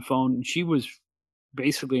both on the phone, and she was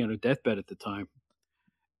basically on her deathbed at the time.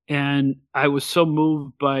 And I was so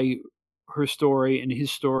moved by her story and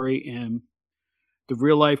his story, and the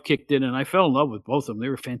real life kicked in, and I fell in love with both of them. They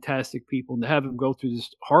were fantastic people, and to have them go through this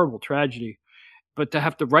horrible tragedy, but to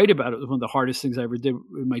have to write about it was one of the hardest things I ever did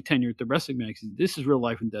in my tenure at the wrestling magazine. This is real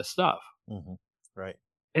life and death stuff. Mm-hmm. Right.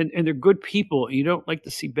 And they're good people, and you don't like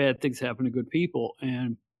to see bad things happen to good people.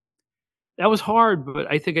 And that was hard, but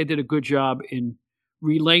I think I did a good job in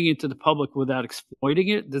relaying it to the public without exploiting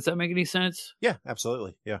it. Does that make any sense? Yeah,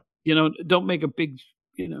 absolutely. Yeah. Don't make a big,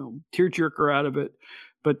 tearjerker out of it,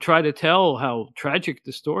 but try to tell how tragic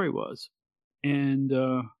the story was. And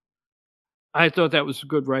I thought that was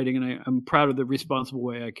good writing, and I'm proud of the responsible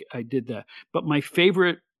way I did that. But my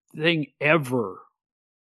favorite thing ever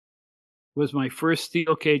was my first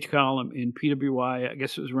steel cage column in PWI. I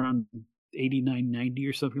guess it was around 89, 90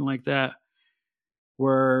 or something like that,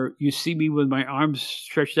 where you see me with my arms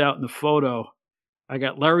stretched out in the photo. I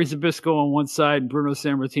got Larry Zbyszko on one side and Bruno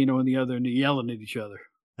Sammartino on the other, and they're yelling at each other.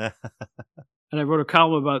 And I wrote a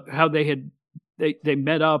column about how they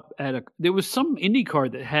met up there was some Indy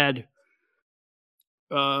card that had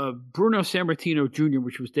Bruno Sammartino Jr.,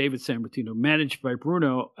 which was David Sammartino, managed by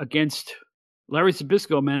Bruno, against Larry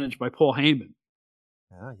Zbyszko, managed by Paul Heyman.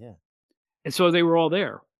 Oh, yeah. And so they were all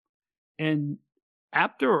there. And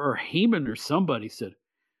Apter or Heyman or somebody said,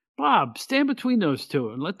 Bob, stand between those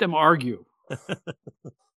two and let them argue.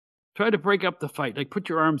 Try to break up the fight. Like, put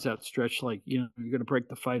your arms outstretched like, you're going to break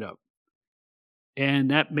the fight up.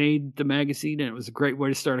 And that made the magazine, and it was a great way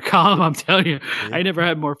to start a column, I'm telling you. Yeah. I never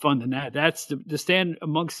had more fun than that. That's to stand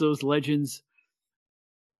amongst those legends.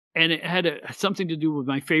 And it had something to do with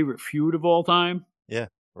my favorite feud of all time. Yeah,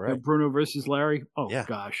 right. Bruno versus Larry. Oh, yeah.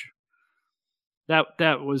 Gosh.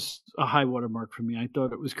 That was a high watermark for me. I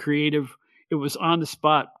thought it was creative. It was on the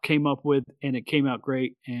spot, came up with, and it came out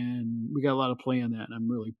great. And we got a lot of play on that. And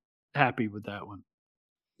I'm really happy with that one.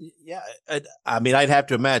 Yeah. I mean, I'd have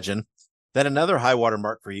to imagine that another high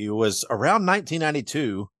watermark for you was around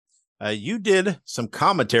 1992. You did some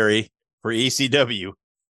commentary for ECW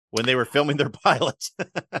when they were filming their pilot.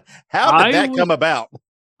 How did that come about?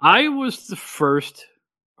 I was the first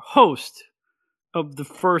host of the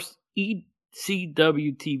first ECW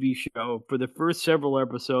TV show for the first several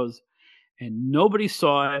episodes, and nobody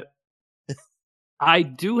saw it. I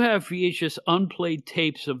do have VHS unplayed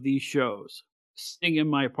tapes of these shows sitting in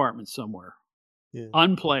my apartment somewhere. Yeah.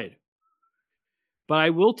 Unplayed. But I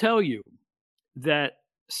will tell you that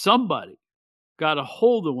somebody got a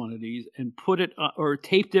hold of one of these and put it or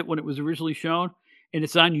taped it when it was originally shown, and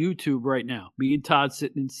it's on YouTube right now. Me and Todd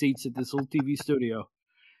sitting in seats at this little TV studio.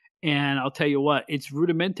 And I'll tell you what, it's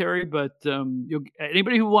rudimentary, but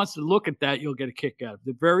anybody who wants to look at that, you'll get a kick out of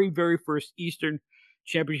the very, very first Eastern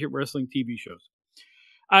Championship Wrestling TV shows.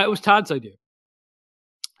 It was Todd's idea.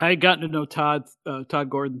 I had gotten to know Todd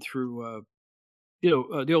Gordon through, the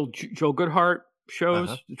old Joe Goodhart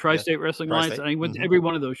shows, the Tri-State Wrestling Alliance. And I went to every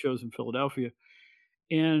one of those shows in Philadelphia.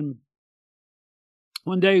 And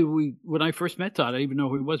one day, when I first met Todd, I didn't even know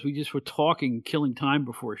who he was. We just were talking, killing time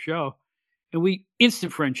before a show. And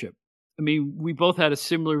instant friendship. I mean, we both had a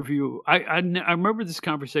similar view. I remember this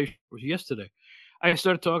conversation, it was yesterday. I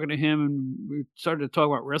started talking to him, and we started to talk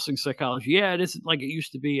about wrestling psychology. Yeah, it isn't like it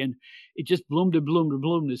used to be. And it just bloomed and bloomed and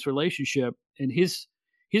bloomed, this relationship. And his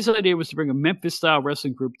idea was to bring a Memphis-style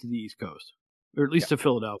wrestling group to the East Coast, or at least to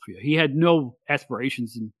Philadelphia. He had no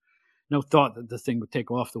aspirations and no thought that the thing would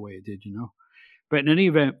take off the way it did, But in any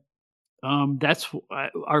event, that's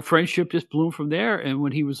our friendship just bloomed from there. And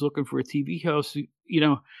when he was looking for a TV host,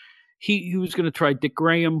 he was going to try Dick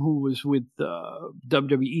Graham, who was with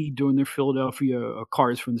WWE doing their Philadelphia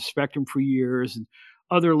cards from the Spectrum for years, and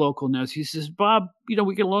other local notes. He says, Bob, we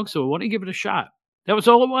get along, so why don't you give it a shot? That was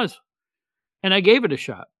all it was. And I gave it a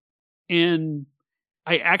shot. And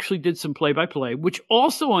I actually did some play-by-play, which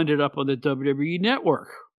also ended up on the WWE Network,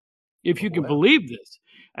 if you can believe this.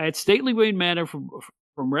 I had Stately Wayne Manor from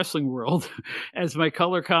Wrestling World as my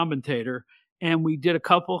color commentator, and we did a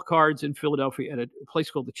couple of cards in Philadelphia at a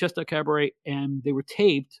place called the Chestnut Cabaret, and they were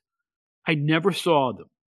taped. I never saw them,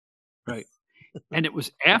 right? And it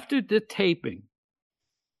was after the taping,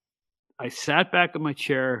 I sat back in my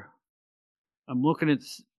chair. I'm looking at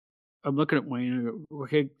Wayne. I go,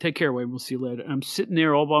 okay, take care, Wayne. We'll see you later. And I'm sitting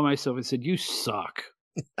there all by myself. I said, you suck.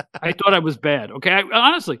 I thought I was bad. Okay.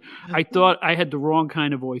 Honestly, I thought I had the wrong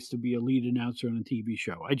kind of voice to be a lead announcer on a TV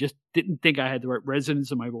show. I just didn't think I had the right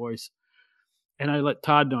resonance in my voice. And I let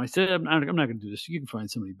Todd know. I said, I'm not going to do this. You can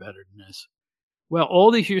find somebody better than this. Well,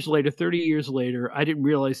 all these years later, 30 years later, I didn't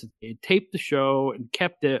realize that they had taped the show and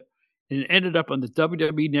kept it. And it ended up on the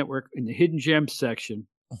WWE Network in the Hidden Gems section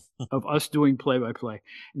of us doing play-by-play.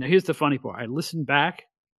 Now, here's the funny part. I listened back.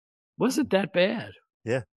 Wasn't that bad?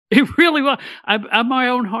 Yeah. It really was. I'm my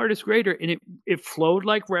own hardest grader, and it flowed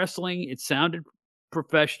like wrestling. It sounded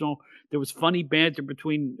professional. There was funny banter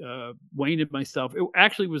between Wayne and myself. It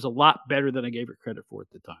actually was a lot better than I gave it credit for at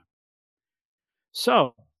the time.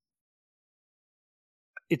 So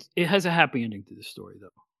it has a happy ending to this story, though.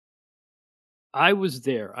 I was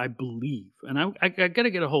there, I believe, and I got to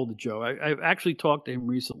get a hold of Joe. I've actually talked to him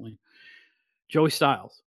recently, Joey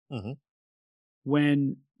Styles,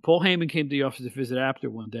 when Paul Heyman came to the office to visit Apter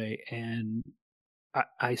one day, and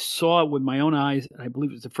I saw it with my own eyes, and I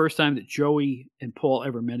believe it was the first time that Joey and Paul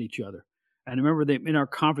ever met each other. And I remember them in our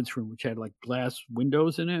conference room, which had like glass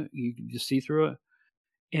windows in it. You could just see through it.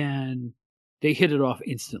 And they hit it off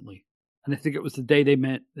instantly. And I think it was the day they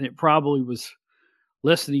met. And it probably was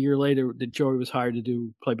less than a year later that Joey was hired to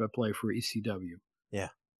do play-by-play for ECW. Yeah.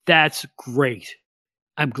 That's great.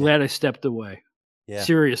 I'm glad I stepped away. Yeah.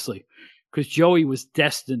 Seriously. Because Joey was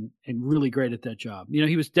destined and really great at that job. You know,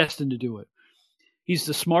 he was destined to do it. He's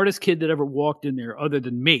the smartest kid that ever walked in there other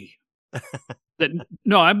than me.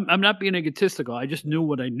 No, I'm not being egotistical. I just knew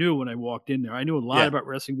what I knew when I walked in there. I knew a lot about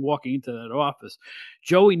wrestling walking into that office.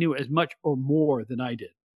 Joey knew as much or more than I did.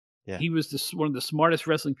 Yeah. He was one of the smartest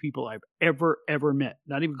wrestling people I've ever met.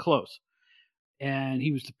 Not even close. And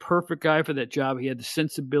he was the perfect guy for that job. He had the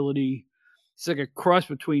sensibility. It's like a cross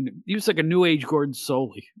between, he was like a new age Gordon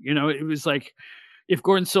Soley. You know, it was like, if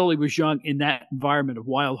Gordon Soley was young in that environment of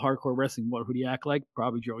wild hardcore wrestling, what would he act like?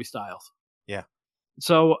 Probably Joey Styles. Yeah.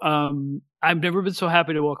 So I've never been so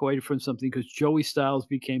happy to walk away from something because Joey Styles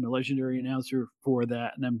became a legendary announcer for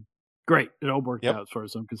that. And I'm great. It all worked out as far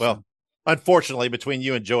as I'm concerned. Well, unfortunately, between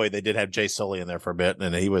you and Joey, they did have Jay Sully in there for a bit,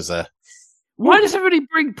 and he was Why does everybody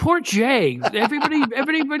bring poor Jay?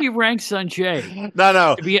 Everybody ranks on Jay.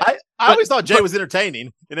 No. I always thought Jay was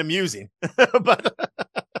entertaining and amusing, but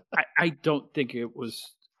I don't think it was.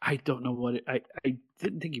 I don't know what I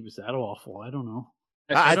didn't think he was that awful. I don't know.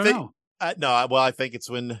 I don't know. I think it's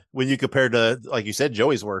when you compare to, like you said,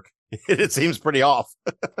 Joey's work, it seems pretty off.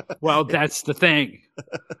 Well, that's the thing.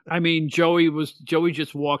 I mean, Joey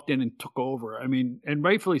just walked in and took over. I mean, and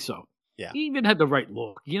rightfully so. Yeah. He even had the right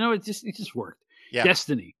look. You know, it just worked. Yeah.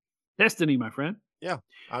 Destiny, my friend. Yeah.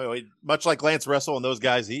 I mean, much like Lance Russell and those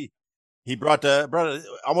guys, he brought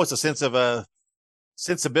almost a sense of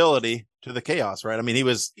sensibility to the chaos, right? I mean,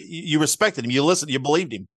 you respected him, you listened, you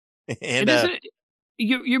believed him. And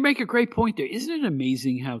you make a great point there. Isn't it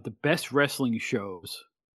amazing how the best wrestling shows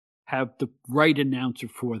have the right announcer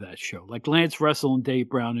for that show? Like Lance Russell and Dave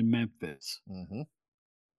Brown in Memphis. Mm-hmm.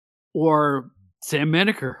 Or Sam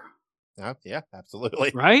Menaker. Yeah,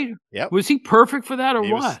 absolutely. Right? Yeah. Was he perfect for that or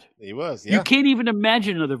what? He was, yeah. You can't even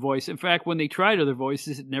imagine another voice. In fact, when they tried other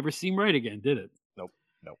voices, it never seemed right again, did it? Nope.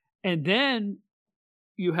 And then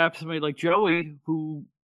you have somebody like Joey who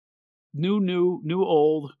new,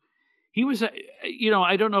 old. He was,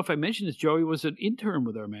 I don't know if I mentioned this. Joey was an intern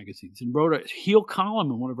with our magazines and wrote a heel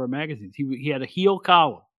column in one of our magazines. He had a heel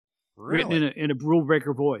column written in a rule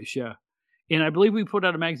breaker voice, yeah. And I believe we put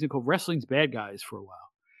out a magazine called Wrestling's Bad Guys for a while.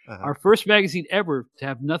 Uh-huh. Our first magazine ever to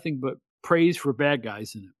have nothing but praise for bad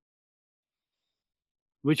guys in it,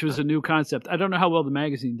 which was a new concept. I don't know how well the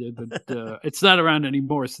magazine did, but it's not around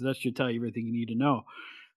anymore, so that should tell you everything you need to know.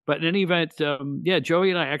 But in any event, Joey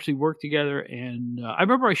and I actually worked together, and I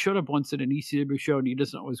remember I showed up once at an ECW show, and he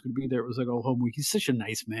doesn't know I was going to be there. It was like a home week. He's such a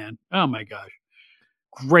nice man. Oh, my gosh.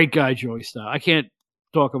 Great guy, Joey Styles. I can't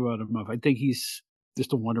talk about him enough. I think he's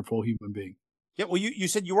just a wonderful human being. Yeah, well, you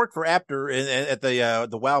said you worked for Apter at the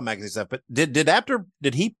WOW magazine stuff, but did Apter,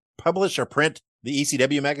 did he publish or print the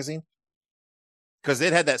ECW magazine? Because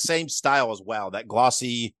it had that same style as WOW, that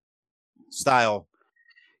glossy style.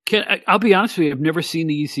 I'll be honest with you, I've never seen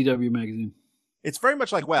the ECW magazine. It's very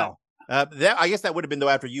much like WOW. I guess that would have been though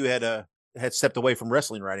after you had stepped away from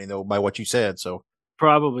wrestling writing though, by what you said. So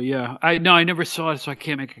probably, yeah. I never saw it, so I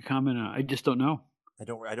can't make a comment on it. I just don't know. I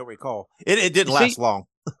don't recall. It didn't last long.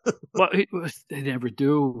 Well, they never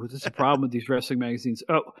do. That's the problem with these wrestling magazines.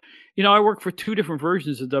 Oh, I worked for two different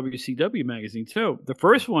versions of WCW magazine too. The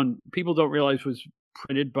first one, people don't realize, was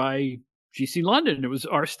printed by GC London. It was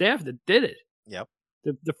our staff that did it. Yep.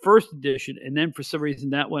 The first edition, and then for some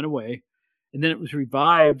reason that went away, and then it was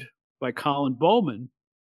revived by Colin Bowman,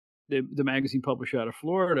 the magazine publisher out of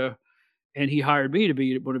Florida, and he hired me to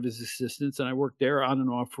be one of his assistants, and I worked there on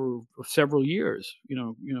and off for several years.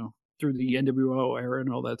 Through the NWO era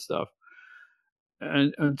and all that stuff,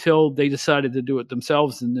 and until they decided to do it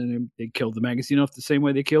themselves, and then they killed the magazine off the same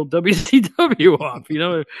way they killed WCW off,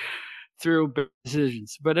 through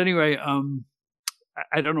decisions. But anyway,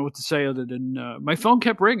 I don't know what to say other than my phone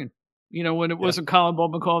kept ringing. When it wasn't Colin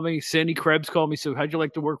Bowman called me, Sandy Krebs called me. So how'd you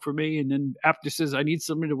like to work for me? And then after says, I need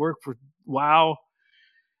somebody to work for WOW.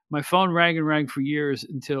 My phone rang and rang for years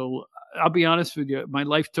until, I'll be honest with you, my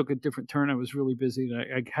life took a different turn. I was really busy, and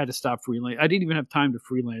I had to stop freelance. I didn't even have time to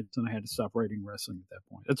freelance, and I had to stop writing wrestling at that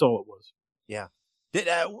point. That's all it was. Yeah.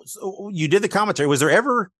 So you did the commentary. Was there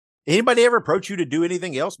anybody ever approach you to do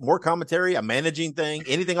anything else? More commentary, a managing thing,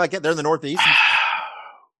 anything like that there in the Northeast?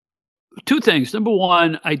 Two things. Number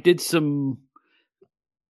one, I did some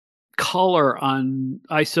color on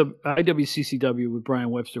IWCCW with Brian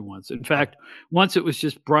Webster once. In fact, once it was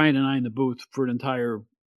just Brian and I in the booth for an entire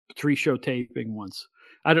 3-show taping once.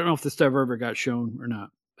 I don't know if the stuff ever got shown or not.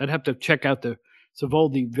 I'd have to check out the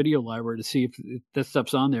Savoldi video library to see if that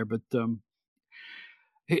stuff's on there. But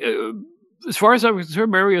as far as I'm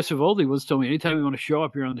concerned, Mario Savoldi once told me, anytime you want to show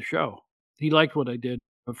up, you're on the show. He liked what I did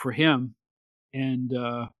for him. And,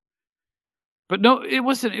 but no, it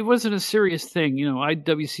wasn't a serious thing.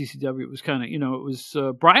 WCCW, it was kind of, it was,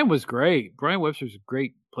 Brian was great. Brian Webster's a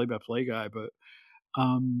great play-by-play guy, but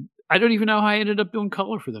I don't even know how I ended up doing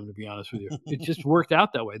color for them, to be honest with you. It just worked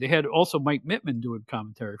out that way. They had also Mike Mittman doing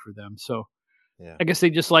commentary for them. So Yeah. I guess they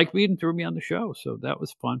just liked me and threw me on the show. So that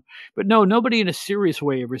was fun. But no, nobody in a serious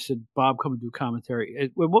way ever said, Bob, come and do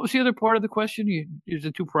commentary. What was the other part of the question? It's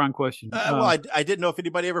a two-pronged question. Well, I didn't know if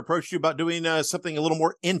anybody ever approached you about doing something a little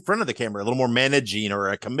more in front of the camera, a little more managing or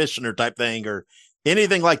a commissioner type thing or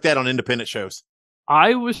anything like that on independent shows.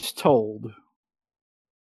 I was told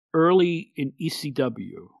early in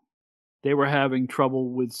ECW, they were having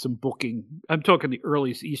trouble with some booking. I'm talking the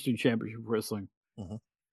earliest Eastern Championship Wrestling. Mm-hmm.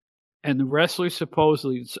 And the wrestlers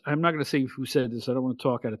supposedly, I'm not going to say who said this. I don't want to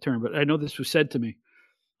talk out of turn, but I know this was said to me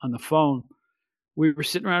on the phone. We were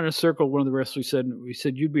sitting around in a circle. One of the wrestlers said,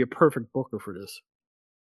 you'd be a perfect booker for this,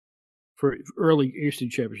 for early Eastern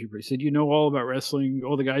Championship. He said, you know all about wrestling.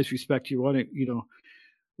 All the guys respect you.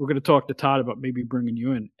 We're going to talk to Todd about maybe bringing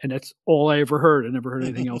you in. And that's all I ever heard. I never heard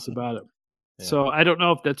anything else about it. Yeah. So I don't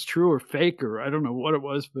know if that's true or fake, or I don't know what it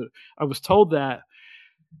was, but I was told that.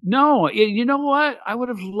 No, you know what? I would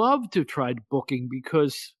have loved to have tried booking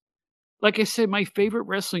because, like I said, my favorite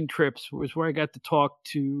wrestling trips was where I got to talk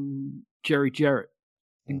to Jerry Jarrett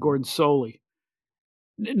and Gordon Soley.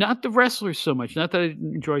 Not the wrestlers so much. Not that I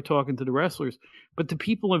didn't enjoy talking to the wrestlers, but the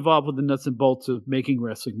people involved with the nuts and bolts of making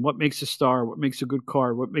wrestling. What makes a star? What makes a good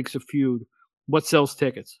card? What makes a feud? What sells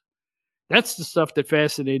tickets? That's the stuff that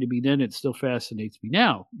fascinated me then. It still fascinates me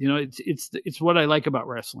now. It's what I like about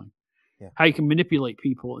wrestling. Yeah. How you can manipulate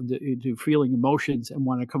people into feeling emotions and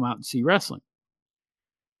want to come out and see wrestling.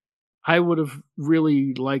 I would have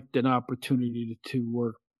really liked an opportunity to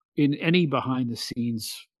work in any behind the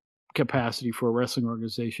scenes capacity for a wrestling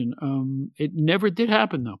organization. It never did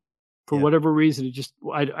happen though, for whatever reason. It just,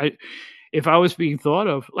 if I was being thought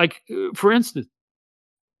of, like, for instance,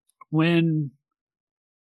 when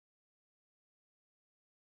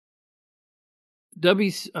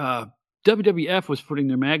WWF was putting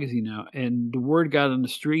their magazine out, and the word got on the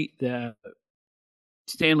street that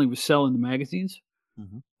Stanley was selling the magazines.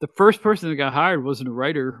 Mm-hmm. The first person that got hired wasn't a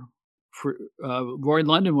writer. For Roy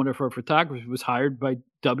London, one of our photographers, was hired by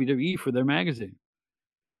WWE for their magazine.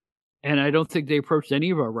 And I don't think they approached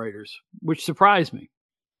any of our writers, which surprised me.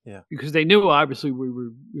 Yeah, because they knew obviously we were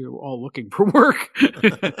all looking for work.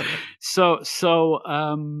 So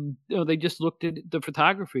they just looked at the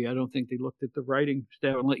photography. I don't think they looked at the writing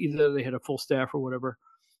staff. Either they had a full staff or whatever.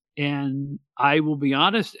 And I will be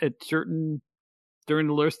honest, during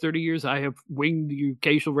the last 30 years, I have winged the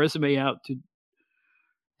occasional resume out to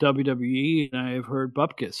WWE, and I have heard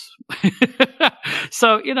bupkis.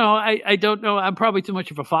 So I don't know. I'm probably too much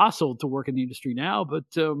of a fossil to work in the industry now, but.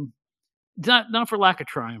 Not for lack of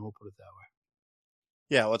trying, we'll put it that way.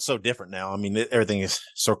 Yeah, well, it's so different now. I mean, everything is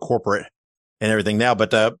so corporate and everything now.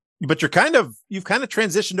 But you've kind of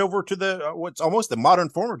transitioned over to what's almost the modern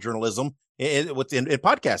form of journalism in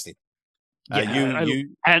podcasting. Yeah,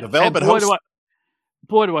 you develop and host.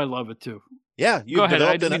 Boy, do I love it too. Yeah, go ahead.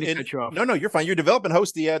 I didn't mean to cut you off. No, you're fine. You develop and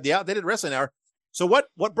host the Outdated Wrestling Hour. So what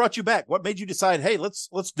brought you back? What made you decide? Hey, let's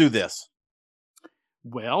do this.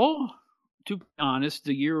 Well, to be honest,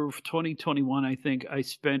 the year of 2021, I think I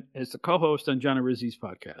spent as the co-host on John Arizzi's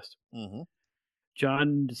podcast. Mm-hmm.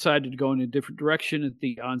 John decided to go in a different direction at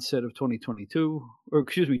the onset of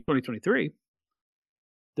 2023.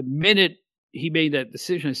 The minute he made that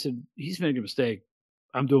decision, I said, he's making a mistake.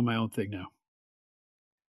 I'm doing my own thing now.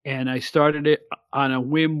 And I started it on a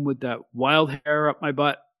whim with that wild hair up my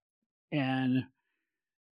butt. And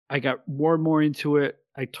I got more and more into it.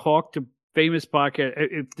 I talked to famous podcast.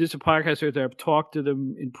 If there's a podcast out there, I've talked to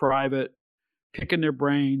them in private, picking their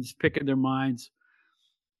brains, picking their minds.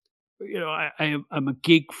 I'm a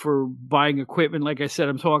geek for buying equipment. Like I said,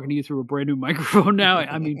 I'm talking to you through a brand new microphone now.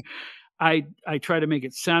 I mean, I try to make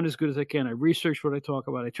it sound as good as I can. I research what I talk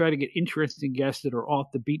about. I try to get interesting guests that are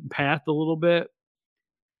off the beaten path a little bit,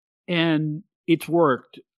 and it's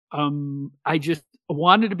worked. I just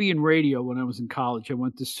wanted to be in radio when I was in college. I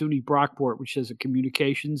went to SUNY Brockport, which has a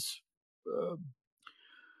communications.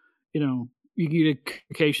 You get a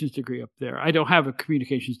communications degree up there. I don't have a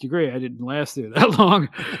communications degree. I didn't last there that long,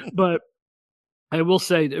 but I will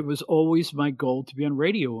say that it was always my goal to be on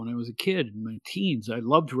radio when I was a kid in my teens. I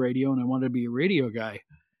loved radio and I wanted to be a radio guy.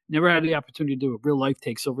 Never had the opportunity to do it. Real life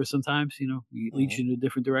takes over sometimes, it leads you in a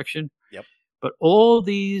different direction. Yep. But all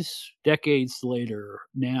these decades later,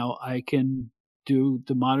 now I can do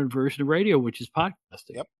the modern version of radio, which is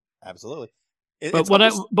podcasting. Yep. Absolutely. But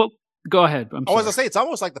but go ahead. I'm sorry. I was gonna say it's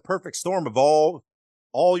almost like the perfect storm of all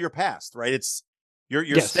your past, right? It's your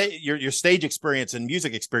your stage experience and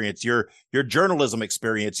music experience, your journalism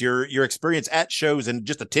experience, your experience at shows and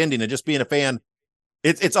just attending and just being a fan.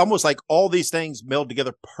 It's almost like all these things meld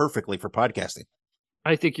together perfectly for podcasting.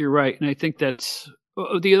 I think you're right, and I think that's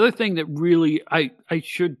the other thing that really I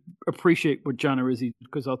should appreciate with John Arizzi,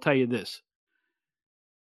 because I'll tell you this: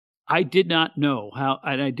 I did not know how,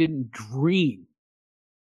 and I didn't dream,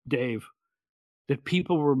 Dave, that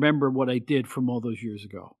people remember what I did from all those years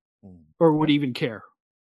ago, or would even care.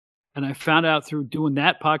 And I found out through doing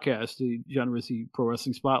that podcast, the John Arizzi Pro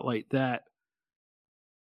Wrestling Spotlight, that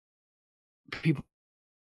people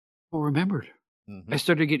remembered. I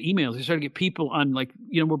started to get emails. I started to get people on, like,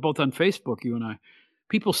 we're both on Facebook, you and I.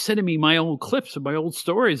 People sending me my old clips of my old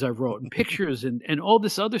stories I wrote and pictures and all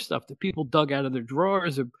this other stuff that people dug out of their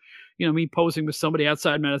drawers of, me posing with somebody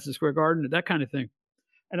outside Madison Square Garden, that kind of thing.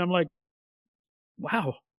 And I'm like,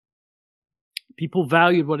 wow, people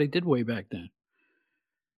valued what I did way back then.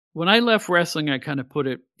 When I left wrestling, I kind of put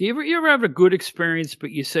it, you ever have a good experience,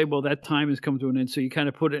 but you say, well, that time has come to an end. So you kind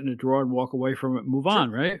of put it in a drawer and walk away from it and move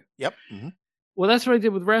on, right? Yep. Mm-hmm. Well, that's what I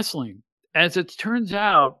did with wrestling. As it turns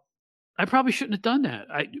out, I probably shouldn't have done that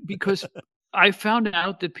because I found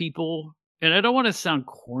out that people, and I don't want to sound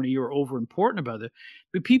corny or over important about it,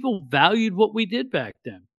 but people valued what we did back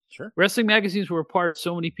then. Sure. Wrestling magazines were a part of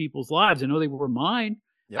so many people's lives. I know they were mine.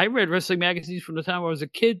 Yep. I read wrestling magazines from the time I was a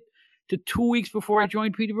kid to 2 weeks before I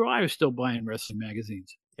joined PWI. I was still buying wrestling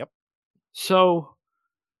magazines. Yep. So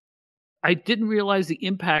I didn't realize the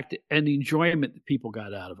impact and the enjoyment that people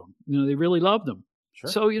got out of them. They really loved them. Sure.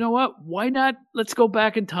 So you know what? Why not? Let's go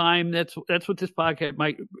back in time. That's what this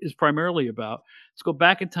podcast is primarily about. Let's go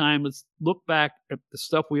back in time. Let's look back at the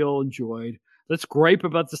stuff we all enjoyed. Let's gripe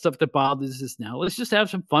about the stuff that bothers us now. Let's just have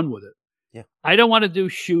some fun with it. Yeah. I don't want to do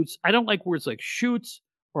shoots. I don't like words like shoots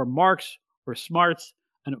or marks or smarts.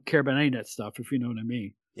 I don't care about any of that stuff, if you know what I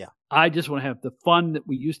mean. Yeah. I just want to have the fun that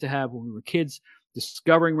we used to have when we were kids,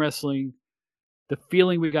 discovering wrestling, the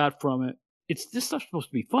feeling we got from it. This stuff's supposed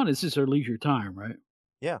to be fun. This is our leisure time, right?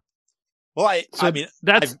 Yeah. Well, I mean,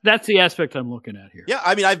 that's the aspect I'm looking at here. Yeah.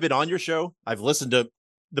 I mean, I've been on your show. I've listened to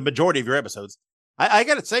the majority of your episodes. I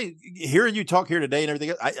got to say, hearing you talk here today and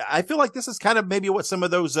everything, I feel like this is kind of maybe what some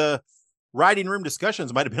of those writing room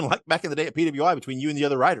discussions might have been like back in the day at PWI between you and the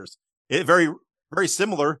other writers. Very, very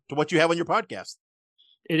similar to what you have on your podcast.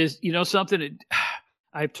 It is, something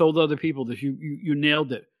I've told other people that you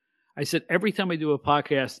nailed it. I said, every time I do a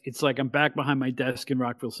podcast, it's like I'm back behind my desk in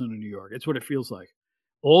Rockville Center, New York. It's what it feels like.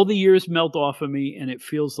 All the years melt off of me, and it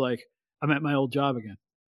feels like I'm at my old job again.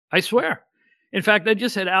 I swear. In fact, I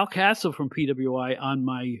just had Al Castle from PWI on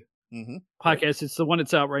my podcast. Right. It's the one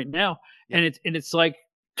that's out right now. Yep. And it's like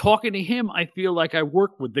talking to him, I feel like I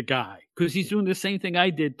work with the guy because he's doing the same thing I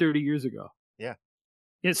did 30 years ago. Yeah.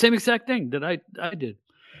 Same exact thing that I did.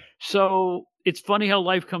 So it's funny how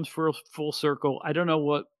life comes full circle. I don't know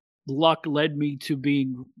what luck led me to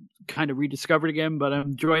being kind of rediscovered again, but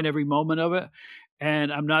I'm enjoying every moment of it.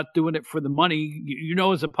 And I'm not doing it for the money.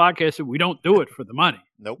 As a podcaster, we don't do it for the money.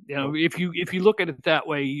 Nope. If you look at it that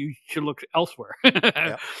way, you should look elsewhere.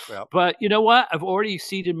 Yep. But you know what? I've already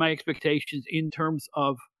exceeded my expectations in terms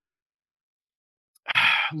of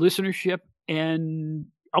listenership. And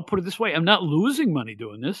I'll put it this way. I'm not losing money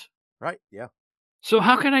doing this. Right. Yeah. So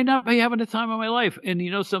how can I not be having the time of my life? And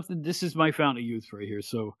something, this is my fountain of youth right here.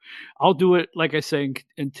 So I'll do it, like I say,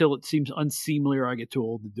 until it seems unseemly or I get too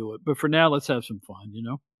old to do it. But for now, let's have some fun,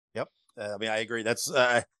 Yep. I mean, I agree. That's,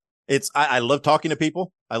 I love talking to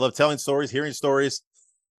people. I love telling stories, hearing stories.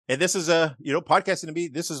 And this is podcasting to me,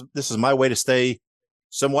 this is my way to stay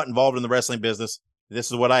somewhat involved in the wrestling business.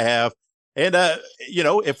 This is what I have. And,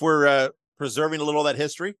 if we're preserving a little of that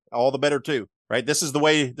history, all the better too. Right. This is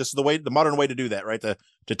the modern way to do that, right?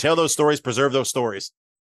 To tell those stories, preserve those stories.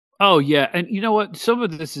 Oh yeah. And you know what? Some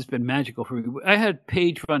of this has been magical for me. I had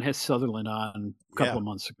Paige Von Hess Sutherland on a couple of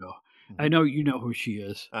months ago. Mm-hmm. I know you know who she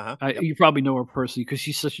is. Yep. You probably know her personally because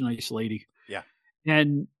she's such a nice lady. Yeah.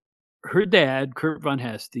 And her dad, Kurt Von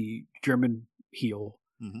Hess, the German heel,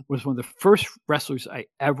 was one of the first wrestlers I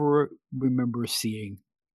ever remember seeing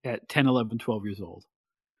at 10, 11, 12 years old.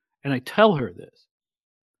 And I tell her this.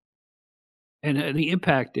 And the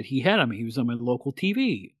impact that he had on me, he was on my local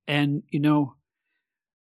TV. And,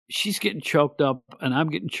 she's getting choked up and I'm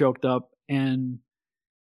getting choked up. And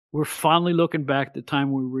we're finally looking back at the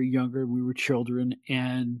time we were younger, we were children,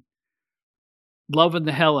 and loving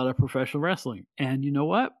the hell out of professional wrestling. And you know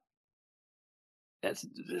what? It's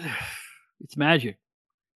magic.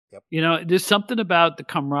 Yep. There's something about the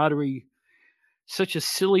camaraderie, such a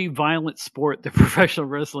silly, violent sport that professional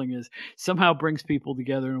wrestling is somehow brings people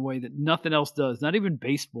together in a way that nothing else does. Not even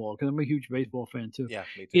baseball, because I'm a huge baseball fan too. Yeah,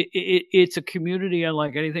 me too. It's a community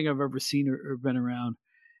unlike anything I've ever seen or been around.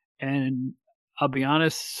 And I'll be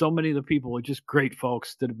honest, so many of the people are just great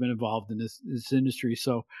folks that have been involved in this industry.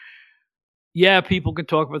 So yeah, people can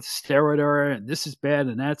talk about the steroid era and this is bad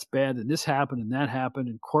and that's bad and this happened and that happened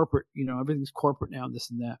and corporate, everything's corporate now and this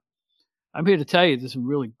and that. I'm here to tell you there's some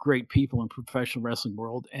really great people in professional wrestling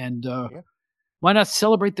world, and why not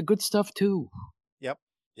celebrate the good stuff too? Yep.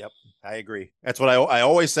 I agree. That's what I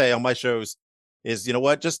always say on my shows is, you know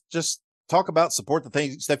what, just talk about, support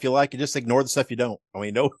the stuff you like, and just ignore the stuff you don't. I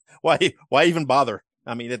mean, no, why even bother?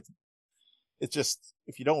 I mean, it's just,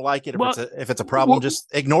 if you don't like it, if it's a problem, just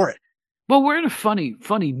ignore it. Well, we're in a funny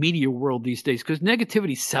media world these days because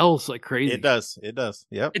negativity sells like crazy. It does.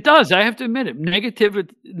 Yep. It does. I have to admit it.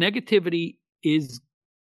 Negativity is,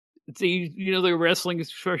 the wrestling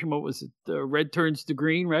expression, what was it? Red turns to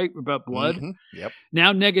green, right? About blood. Mm-hmm. Yep.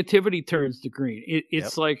 Now negativity turns to green.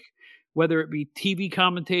 It's like, whether it be TV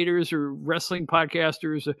commentators or wrestling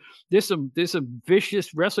podcasters, there's some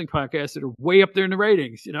vicious wrestling podcasts that are way up there in the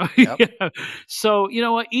ratings, Yep. So you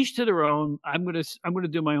know what? Each to their own. I'm gonna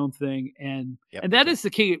do my own thing, and that is the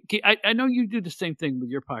key. I know you do the same thing with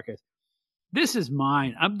your podcast. This is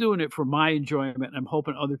mine. I'm doing it for my enjoyment, and I'm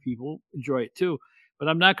hoping other people enjoy it too. But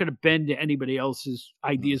I'm not going to bend to anybody else's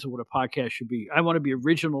ideas of what a podcast should be. I want to be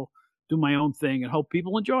original, do my own thing, and hope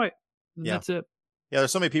people enjoy it. And that's it. Yeah,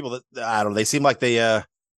 there's so many people that, I don't know, they seem like they're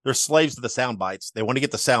slaves to the sound bites. They want to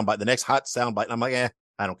get the sound bite, the next hot sound bite. And I'm like,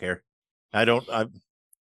 I don't care. I don't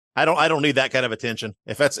need that kind of attention.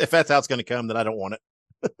 If that's how it's going to come, then I don't want it.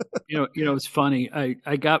 It's funny.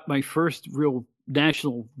 I got my first real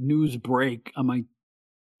national news break on my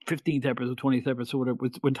 15th episode, 20th episode, whatever,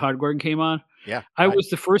 when Todd Gordon came on. Yeah. I was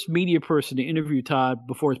the first media person to interview Todd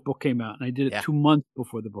before his book came out. And I did it 2 months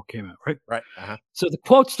before the book came out, right? Right. Uh-huh. So the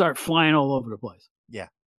quotes start flying all over the place. Yeah.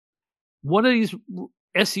 One of these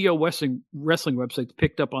SEO wrestling websites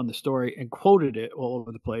picked up on the story and quoted it all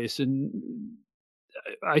over the place. And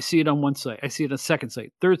I see it on one site. I see it on a second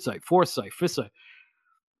site, third site, fourth site, fifth site.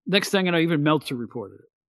 Next thing I know, even Meltzer reported it.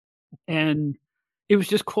 And it was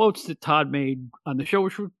just quotes that Todd made on the show,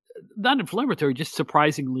 which were not inflammatory, just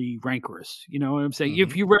surprisingly rancorous. You know what I'm saying? Mm-hmm.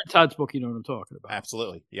 If you read Todd's book, you know what I'm talking about.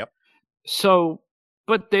 Absolutely. Yep. So,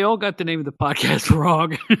 but they all got the name of the podcast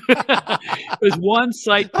wrong. Because one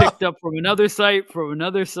site picked up from another site,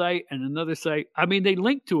 and another site. I mean, they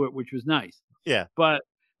linked to it, which was nice. Yeah. But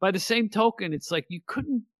by the same token, it's like you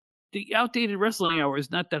couldn't. The Outdated Wrestling Hour is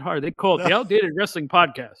not that hard. They call it the Outdated Wrestling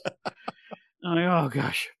Podcast. I'm like, oh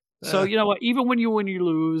gosh. So you know what? Even when you win, you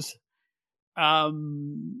lose. I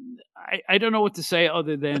don't know what to say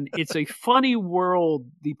other than it's a funny world,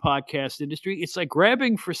 the podcast industry. It's like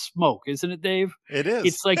grabbing for smoke, isn't it, Dave? It is.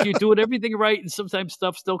 It's like you're doing everything right, and sometimes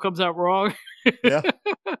stuff still comes out wrong. Yeah,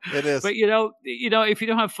 it is. But if you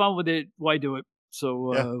don't have fun with it, why do it?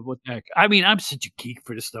 So what the heck? I mean, I'm such a geek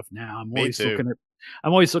for this stuff now. I'm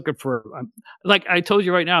always looking for. Like I told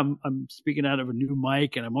you right now, I'm speaking out of a new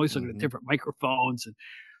mic, and I'm always looking at different microphones and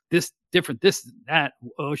this and that.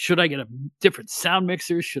 Should I get a different sound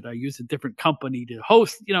mixer? Should I use a different company to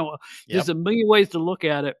host? There's a million ways to look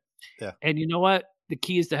at it. Yeah. And you know what? The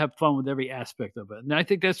key is to have fun with every aspect of it. And I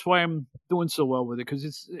think that's why I'm doing so well with it,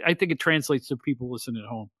 because I think it translates to people listening at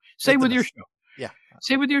home. Same with your show. Yeah.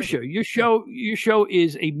 Same with your show. Your show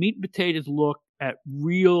is a meat and potatoes look at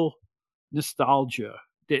real nostalgia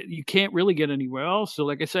that you can't really get anywhere else. So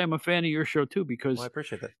like I say, I'm a fan of your show too, because I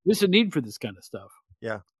appreciate that. There's a need for this kind of stuff.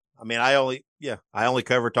 Yeah. I mean, I only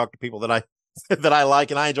talk to people that I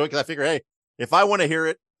like and I enjoy, because I figure, hey, if I want to hear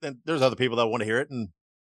it, then there's other people that want to hear it, and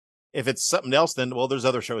if it's something else, then there's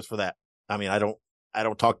other shows for that. I mean, I don't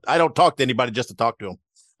talk to anybody just to talk to them.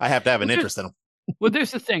 I have to have an interest in them. Well,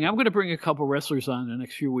 there's the thing. I'm going to bring a couple wrestlers on in the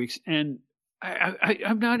next few weeks, and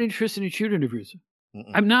I'm not interested in shoot interviews.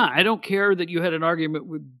 Mm-mm. I'm not. I don't care that you had an argument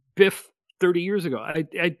with Biff 30 years ago.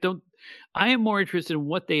 I don't. I am more interested in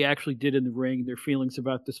what they actually did in the ring, their feelings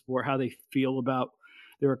about the sport, how they feel about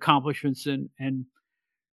their accomplishments, and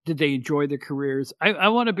did they enjoy their careers. I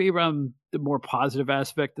want to be around the more positive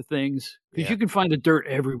aspect of things, because you can find the dirt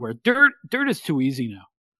everywhere. Dirt is too easy now.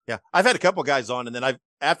 Yeah. I've had a couple guys on, and then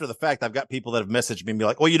after the fact, I've got people that have messaged me and be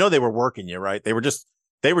like, well, they were working you, right? They were just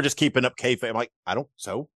keeping up kayfabe. I'm like,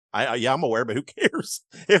 I'm aware, but who cares?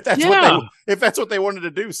 If that's what they wanted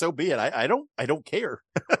to do, so be it. I don't care.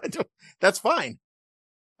 That's fine.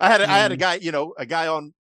 I had a guy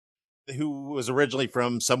on who was originally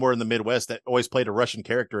from somewhere in the Midwest that always played a Russian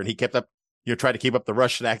character, and he kept up try to keep up the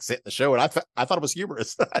Russian accent in the show, and I thought it was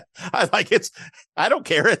humorous. I like I don't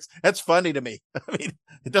care. That's funny to me. I mean,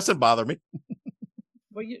 it doesn't bother me.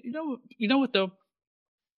 Well, you know what though?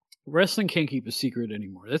 Wrestling can't keep a secret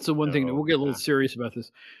anymore. That's the one thing that we'll get a little serious about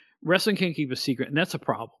this. Wrestling can't keep a secret, and that's a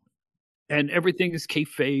problem. And everything is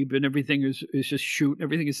kayfabe, and everything is just shoot, and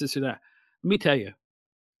everything is this or that. Let me tell you,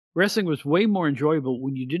 wrestling was way more enjoyable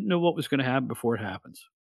when you didn't know what was going to happen before it happens.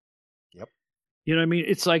 Yep. You know what I mean?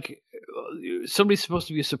 It's like somebody's supposed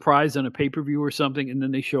to be a surprise on a pay-per-view or something, and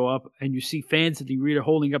then they show up, and you see fans at the arena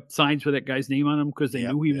holding up signs with that guy's name on them because they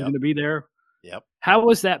knew he was going to be there. Yep. How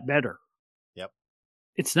was that better? Yep.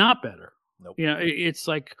 It's not better. Nope. You know, it's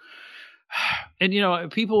like,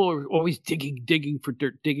 and people are always digging for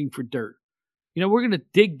dirt. We're going to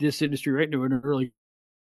dig this industry right into an early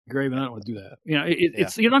grave, and I don't want to do that.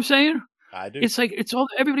 It's you know what I'm saying? I do. It's like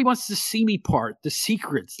everybody wants the see me part, the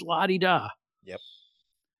secrets, la di da. Yep.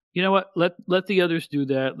 You know what? Let the others do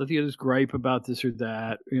that. Let the others gripe about this or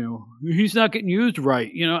that. He's not getting used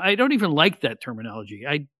right. I don't even like that terminology.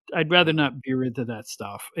 I'd rather not veer into that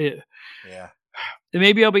stuff. Yeah. And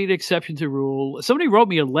maybe I'll be the exception to rule. Somebody wrote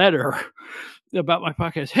me a letter about my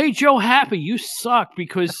podcast. Hey, Joe Happy, you suck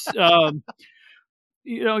because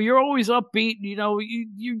you're always upbeat. You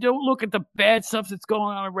don't look at the bad stuff that's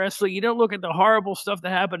going on in wrestling. You don't look at the horrible stuff that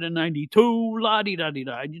happened in '92. La di da di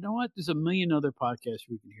da. And you know what? There's a million other podcasts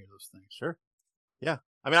where you can hear those things. Sure. Yeah.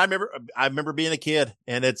 I mean, I remember being a kid,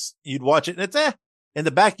 and you'd watch it, and it's in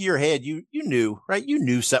the back of your head, you knew, right? You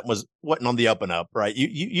knew something wasn't on the up and up, right?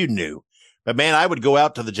 You knew. But man, I would go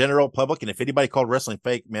out to the general public, and if anybody called wrestling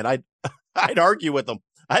fake, man, I'd argue with them.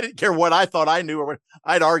 I didn't care what I thought I knew, or what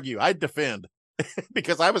I'd argue, I'd defend,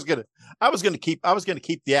 because I was gonna keep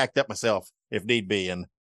the act up myself if need be, and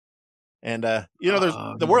the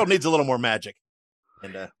world needs a little more magic.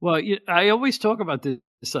 And well, I always talk about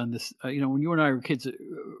this on this. When you and I were kids,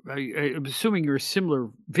 I'm assuming you're a similar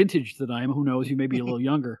vintage than I am. Who knows? You may be a little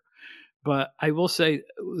younger, but I will say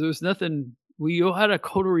there was nothing. We all had a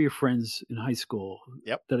coterie of friends in high school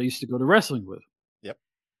that I used to go to wrestling with. Yep.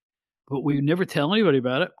 But we would never tell anybody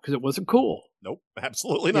about it because it wasn't cool. Nope,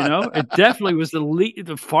 absolutely not. It definitely was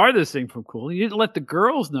the farthest thing from cool. You didn't let the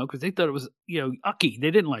girls know because they thought it was, ucky.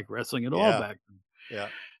 They didn't like wrestling at all back then. Yeah.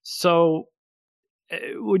 So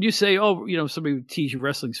when you say, somebody would teach you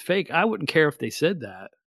wrestling's fake, I wouldn't care if they said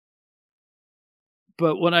that.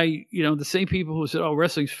 But when the same people who said, "Oh,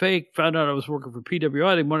 wrestling's fake," found out I was working for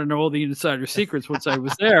PWI, they want to know all the insider secrets once I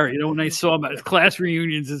was there. When they saw my class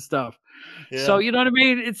reunions and stuff. Yeah. So you know what I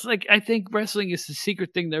mean? It's like I think wrestling is the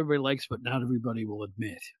secret thing that everybody likes, but not everybody will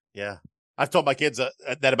admit. Yeah, I've told my kids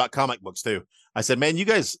that about comic books too. I said, "Man, you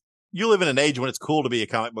live in an age when it's cool to be a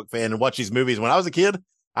comic book fan and watch these movies. When I was a kid,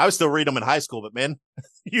 I was still reading them in high school, but man,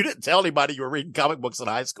 you didn't tell anybody you were reading comic books in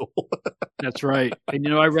high school." That's right. And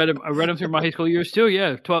I read them through my high school years too.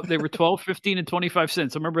 Yeah. They were 12, 15, and 25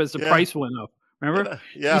 cents. I remember as the price went up. Remember?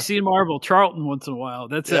 Yeah. DC and Marvel, Charlton once in a while.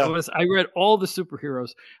 That's it. I read all the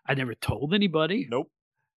superheroes. I never told anybody. Nope.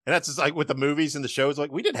 And that's just like with the movies and the shows,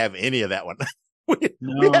 like we didn't have any of that one. we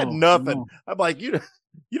had nothing. No. I'm like, you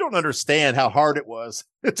don't understand how hard it was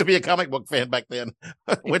to be a comic book fan back then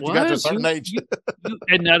when you got to a certain age.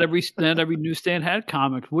 And not every newsstand had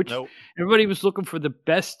comics, which everybody was looking for the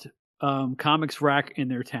best comics rack in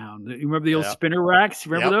their town. You remember the old spinner racks?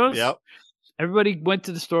 Remember those? Yep. Everybody went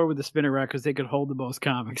to the store with the spinner rack because they could hold the most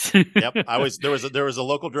comics. Yep. There was a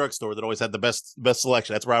local drugstore that always had the best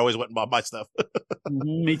selection. That's where I always went and bought my stuff.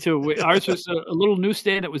 Me too. Ours was a little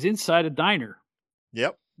newsstand that was inside a diner.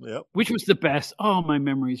 Yep. Which was the best? Oh, my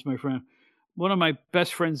memories, my friend. One of my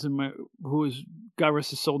best friends who is, God rest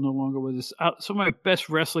his soul, no longer with us. Some of my best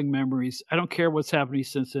wrestling memories, I don't care what's happening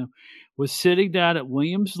since then, was sitting down at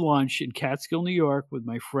Williams Lunch in Catskill, New York with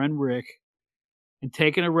my friend Rick and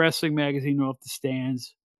taking a wrestling magazine off the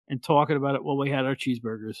stands and talking about it while we had our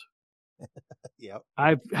cheeseburgers. Yep.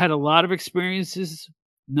 I've had a lot of experiences.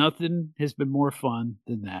 Nothing has been more fun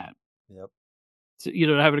than that. Yep. So,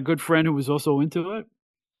 having a good friend who was also into it.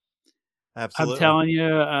 Absolutely. I'm telling you,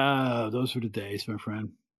 those were the days, my friend.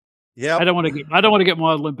 Yeah. I don't want to get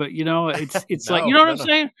maudlin, but it's like, what I'm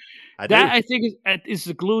saying? I think is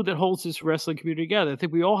the glue that holds this wrestling community together. I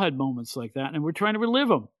think we all had moments like that, and we're trying to relive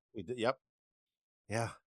them. Yep. Yeah,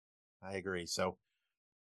 I agree. So,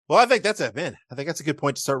 well, I think that's it, man. I think that's a good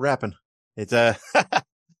point to start wrapping. It's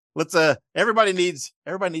let's everybody needs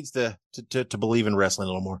to believe in wrestling a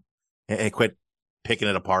little more and quit picking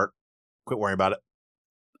it apart. Quit worrying about it.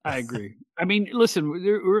 I agree. I mean, listen,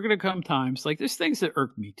 we're going to come times like there's things that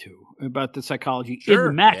irk me too about the psychology in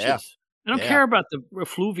the matches. Yeah. I don't care about the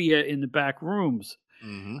effluvia in the back rooms.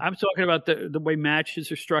 Mm-hmm. I'm talking about the way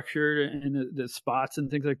matches are structured and the spots and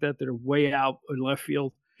things like that that are way out in left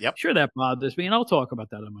field. Yep. Sure, that bothers me, and I'll talk about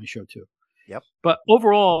that on my show too. Yep. But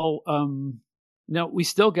overall, no, we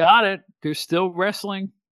still got it. There's still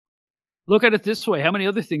wrestling. Look at it this way: how many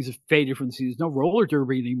other things have faded from the season? There's no roller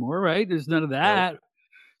derby anymore, right? There's none of that. Nope.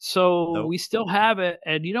 So we still have it.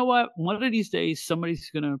 And you know what? One of these days, somebody's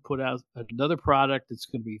going to put out another product that's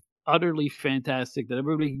going to be utterly fantastic that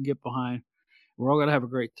everybody can get behind. We're all going to have a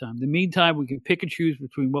great time. In the meantime, we can pick and choose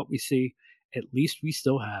between what we see. At least we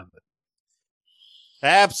still have it.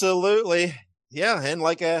 Absolutely. Yeah. And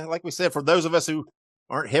like we said, for those of us who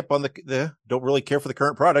aren't hip on the don't really care for the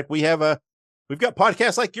current product, we've got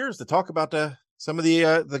podcasts like yours to talk about some of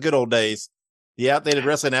the good old days, the outdated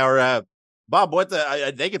wrestling hour. Bob,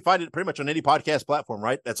 they can find it pretty much on any podcast platform,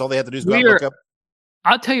 right? That's all they have to do is go out and look up.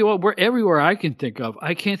 I'll tell you what, we're everywhere I can think of.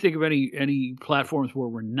 I can't think of any platforms where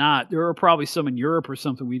we're not. There are probably some in Europe or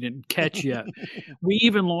something we didn't catch yet. We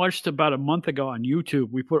even launched about a month ago on YouTube.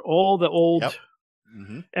 We put all the old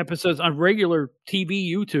episodes on regular TV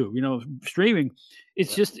YouTube, streaming.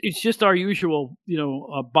 It's just our usual,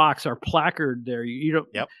 box, our placard there. Yep,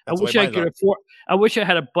 I wish I could afford. I wish I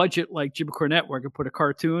had a budget like Jim Cornette where I could put a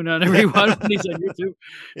cartoon on every one of these on YouTube,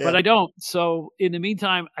 but I don't. So in the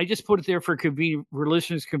meantime, I just put it there for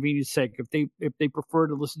listeners' convenience sake. If they prefer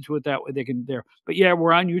to listen to it that way, they can there. But yeah,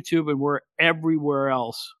 we're on YouTube and we're everywhere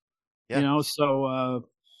else. Yeah. So.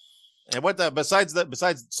 And what besides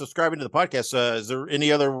subscribing to the podcast, is there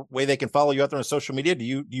any other way they can follow you out there on social media? Do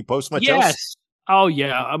you post much else? Yes. Oh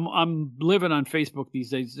yeah, I'm living on Facebook these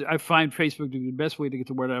days. I find Facebook to be the best way to get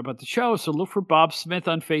the word out about the show. So look for Bob Smith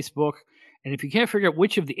on Facebook, and if you can't figure out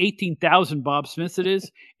which of the 18,000 Bob Smiths it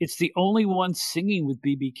is, it's the only one singing with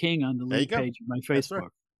BB King on the lead page of my Facebook. Right.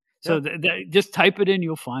 So just type it in,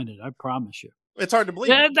 you'll find it. I promise you. It's hard to believe.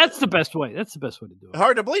 Yeah, that's the best way. That's the best way to do it.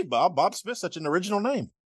 Hard to believe, Bob. Bob Smith, such an original name.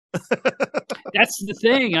 That's the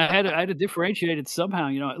thing. I had to differentiate it somehow.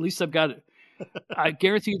 At least I've got it. I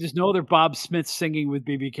guarantee you there's no other Bob Smith singing with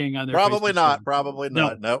BB King on there. Probably not. Probably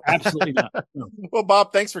not. No, absolutely not. No. Well,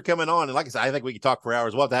 Bob, thanks for coming on. And like I said, I think we could talk for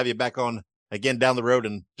hours. We'll have to have you back on again down the road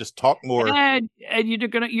and just talk more. And you're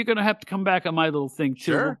gonna have to come back on my little thing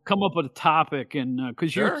too. Sure. We'll come up with a topic, and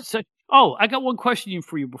because you're such. Oh, I got one question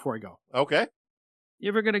for you before I go. Okay. You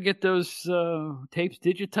ever gonna get those tapes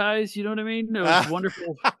digitized? You know what I mean? Those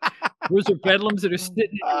wonderful Bruiser Bedlams that are sitting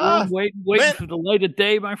in your room waiting for the light of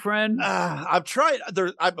day, my friend. I've tried.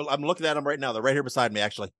 I'm looking at them right now. They're right here beside me,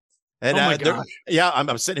 actually. And oh my gosh.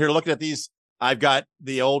 I'm sitting here looking at these. I've got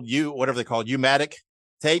the old whatever they call U-matic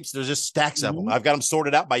tapes. There's just stacks of them. I've got them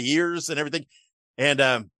sorted out by years and everything.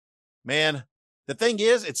 And man, the thing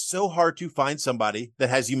is, it's so hard to find somebody that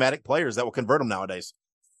has U-matic players that will convert them nowadays.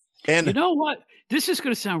 And you know what? This is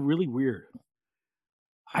going to sound really weird.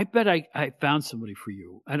 I bet I found somebody for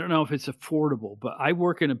you. I don't know if it's affordable, but I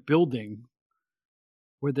work in a building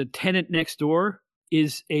where the tenant next door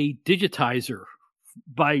is a digitizer.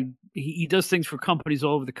 He does things for companies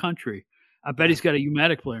all over the country. I bet he's got a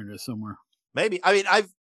U-matic player in there somewhere. Maybe. I mean,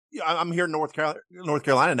 I'm here in North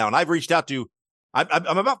Carolina now, and I've reached out to.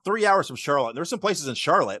 I'm about 3 hours from Charlotte. There's some places in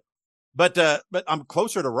Charlotte, but I'm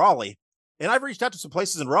closer to Raleigh. And I've reached out to some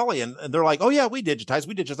places in Raleigh, and they're like, "Oh yeah, we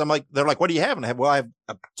digitize." I'm like, they're like, "What do you have?" And I have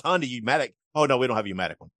a ton of U-matic. Oh no, we don't have a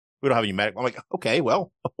U-matic one. We don't have a U-matic. I'm like, okay,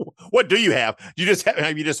 well, what do you have?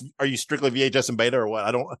 Are you strictly VHS and beta or what?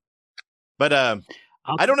 I don't. But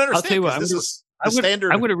I don't understand. I'll tell you what, this is the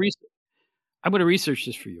standard. I'm going to research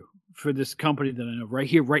this for you for this company that I know right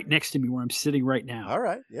here, right next to me, where I'm sitting right now. All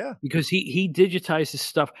right, yeah. Because he digitizes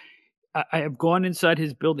stuff. I have gone inside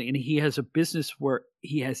his building, and he has a business where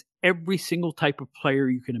he has every single type of player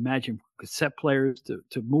you can imagine, from cassette players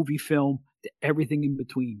to movie film to everything in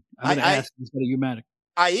between. I'm going to ask him, he's got a U-matic.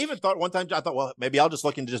 I even thought one time, well, maybe I'll just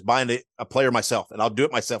look into just buying a player myself, and I'll do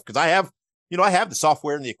it myself because I have the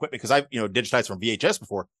software and the equipment because I've digitized from VHS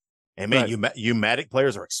before, and man, U-matic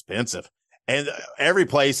players are expensive, and every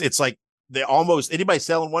place it's like anybody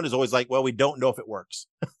selling one is always like, well, we don't know if it works.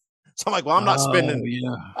 So I'm like, well, I'm not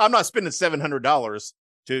spending $700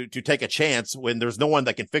 to take a chance when there's no one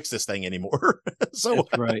that can fix this thing anymore. So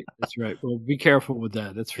That's right. Well, be careful with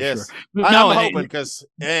that. That's for sure. I'm hoping because,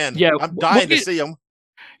 man, I'm dying to see them.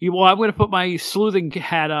 Well, I'm going to put my sleuthing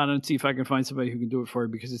hat on and see if I can find somebody who can do it for you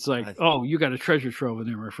because it's like, you got a treasure trove in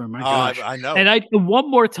there, my friend. My gosh. I know. And one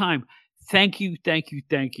more time, thank you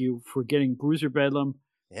for getting Bruiser Bedlam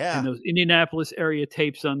and those Indianapolis area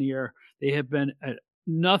tapes on the air. They have been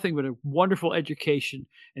nothing but a wonderful education,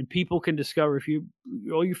 and people can discover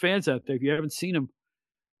all you fans out there, if you haven't seen them,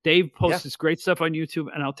 Dave posts this great stuff on YouTube,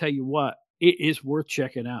 and I'll tell you what, it is worth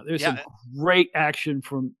checking out. There's some great action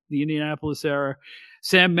from the Indianapolis era.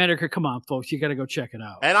 Sam Menaker, come on, folks, you got to go check it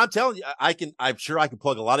out. And I'm telling you, I'm sure I can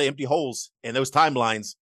plug a lot of empty holes in those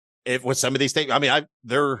timelines with some of these things. I mean, I've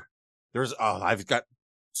got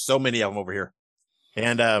so many of them over here.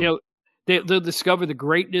 And, they'll discover the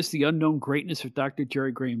greatness, the unknown greatness of Dr.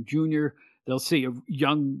 Jerry Graham Jr. They'll see a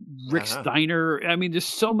young Rick Steiner. I mean, there's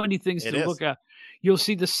so many things to look at. You'll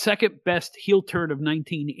see the second best heel turn of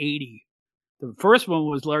 1980. The first one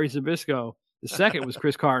was Larry Zbyszko. The second was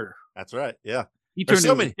Chris Carter. That's right. Yeah. He turned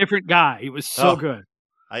into a different guy. He was so good.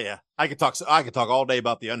 I could talk all day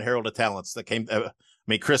about the unheralded talents that came.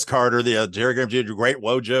 Chris Carter, the Jerry Graham Jr., great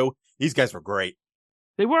Wojo. These guys were great.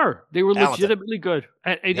 They were legitimately good.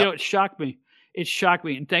 And you know, it shocked me. It shocked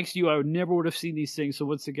me. And thanks to you, I would have seen these things. So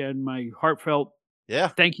once again, my heartfelt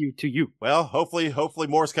thank you to you. Well, hopefully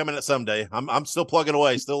more's coming at someday. I'm still plugging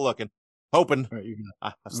away, still looking, hoping. Right,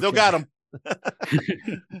 I still got them.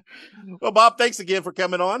 Well, Bob, thanks again for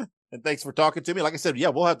coming on, and thanks for talking to me. Like I said,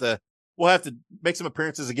 we'll have to make some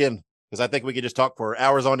appearances again, because I think we could just talk for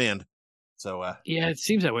hours on end. So it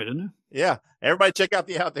seems that way, doesn't it? Yeah, everybody check out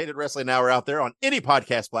the Outdated Wrestling Hour out there on any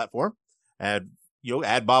podcast platform, and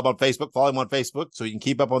add Bob on Facebook, follow him on Facebook, so you can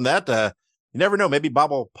keep up on that. You never know, maybe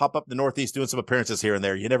Bob will pop up in the Northeast doing some appearances here and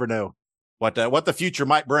there. You never know what the future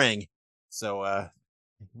might bring. So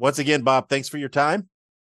once again, Bob, thanks for your time.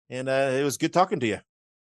 And it was good talking to you.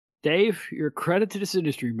 Dave, you're a credit to this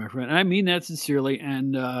industry, my friend. I mean that sincerely.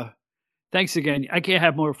 And thanks again. I can't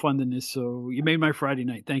have more fun than this. So you made my Friday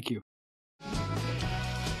night. Thank you.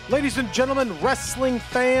 Ladies and gentlemen, Wrestling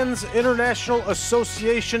Fans International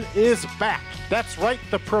Association is back. That's right,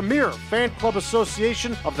 the premier fan club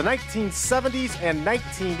association of the 1970s and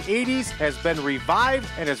 1980s has been revived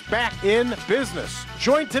and is back in business.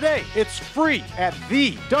 Join today. It's free at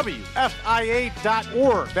thewfia.org.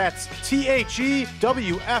 That's thewfia.org.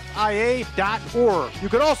 You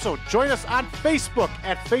can also join us on Facebook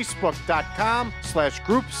at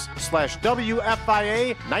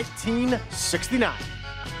facebook.com/groups/WFIA 1969.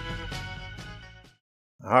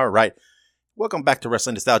 All right. Welcome back to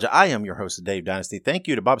Wrestling Nostalgia. I am your host, Dave Dynasty. Thank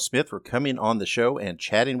you to Bob Smith for coming on the show and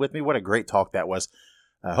chatting with me. What a great talk that was.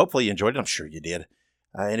 Hopefully you enjoyed it. I'm sure you did.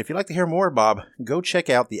 And if you'd like to hear more, Bob, go check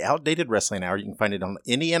out the Outdated Wrestling Hour. You can find it on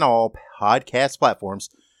any and all podcast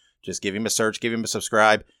platforms. Just give him a search, give him a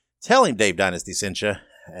subscribe. Tell him Dave Dynasty sent you.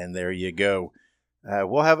 And there you go.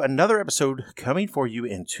 We'll have another episode coming for you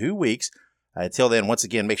in 2 weeks. Until then, once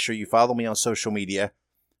again, make sure you follow me on social media.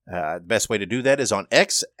 The best way to do that is on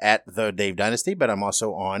X at The Dave Dynasty, but I'm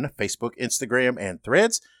also on Facebook, Instagram, and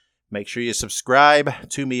Threads. Make sure you subscribe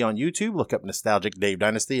to me on YouTube. Look up Nostalgic Dave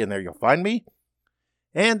Dynasty, and there you'll find me.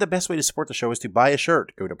 And the best way to support the show is to buy a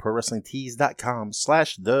shirt. Go to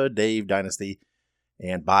ProWrestlingTees.com/The Dave Dynasty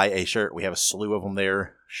and buy a shirt. We have a slew of them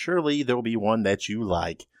there. Surely there will be one that you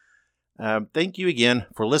like. Thank you again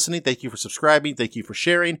for listening. Thank you for subscribing. Thank you for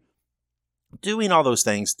sharing. Doing all those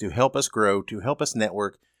things to help us grow, to help us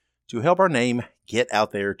network, to help our name get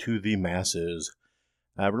out there to the masses.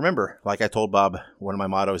 Remember, like I told Bob, one of my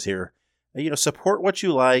mottos here, support what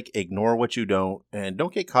you like, ignore what you don't, and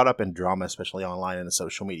don't get caught up in drama, especially online and in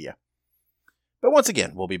social media. But once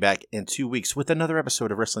again, we'll be back in 2 weeks with another episode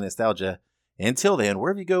of Wrestling Nostalgia. Until then,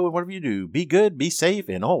 wherever you go and whatever you do, be good, be safe,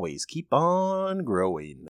 and always keep on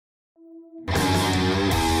growing.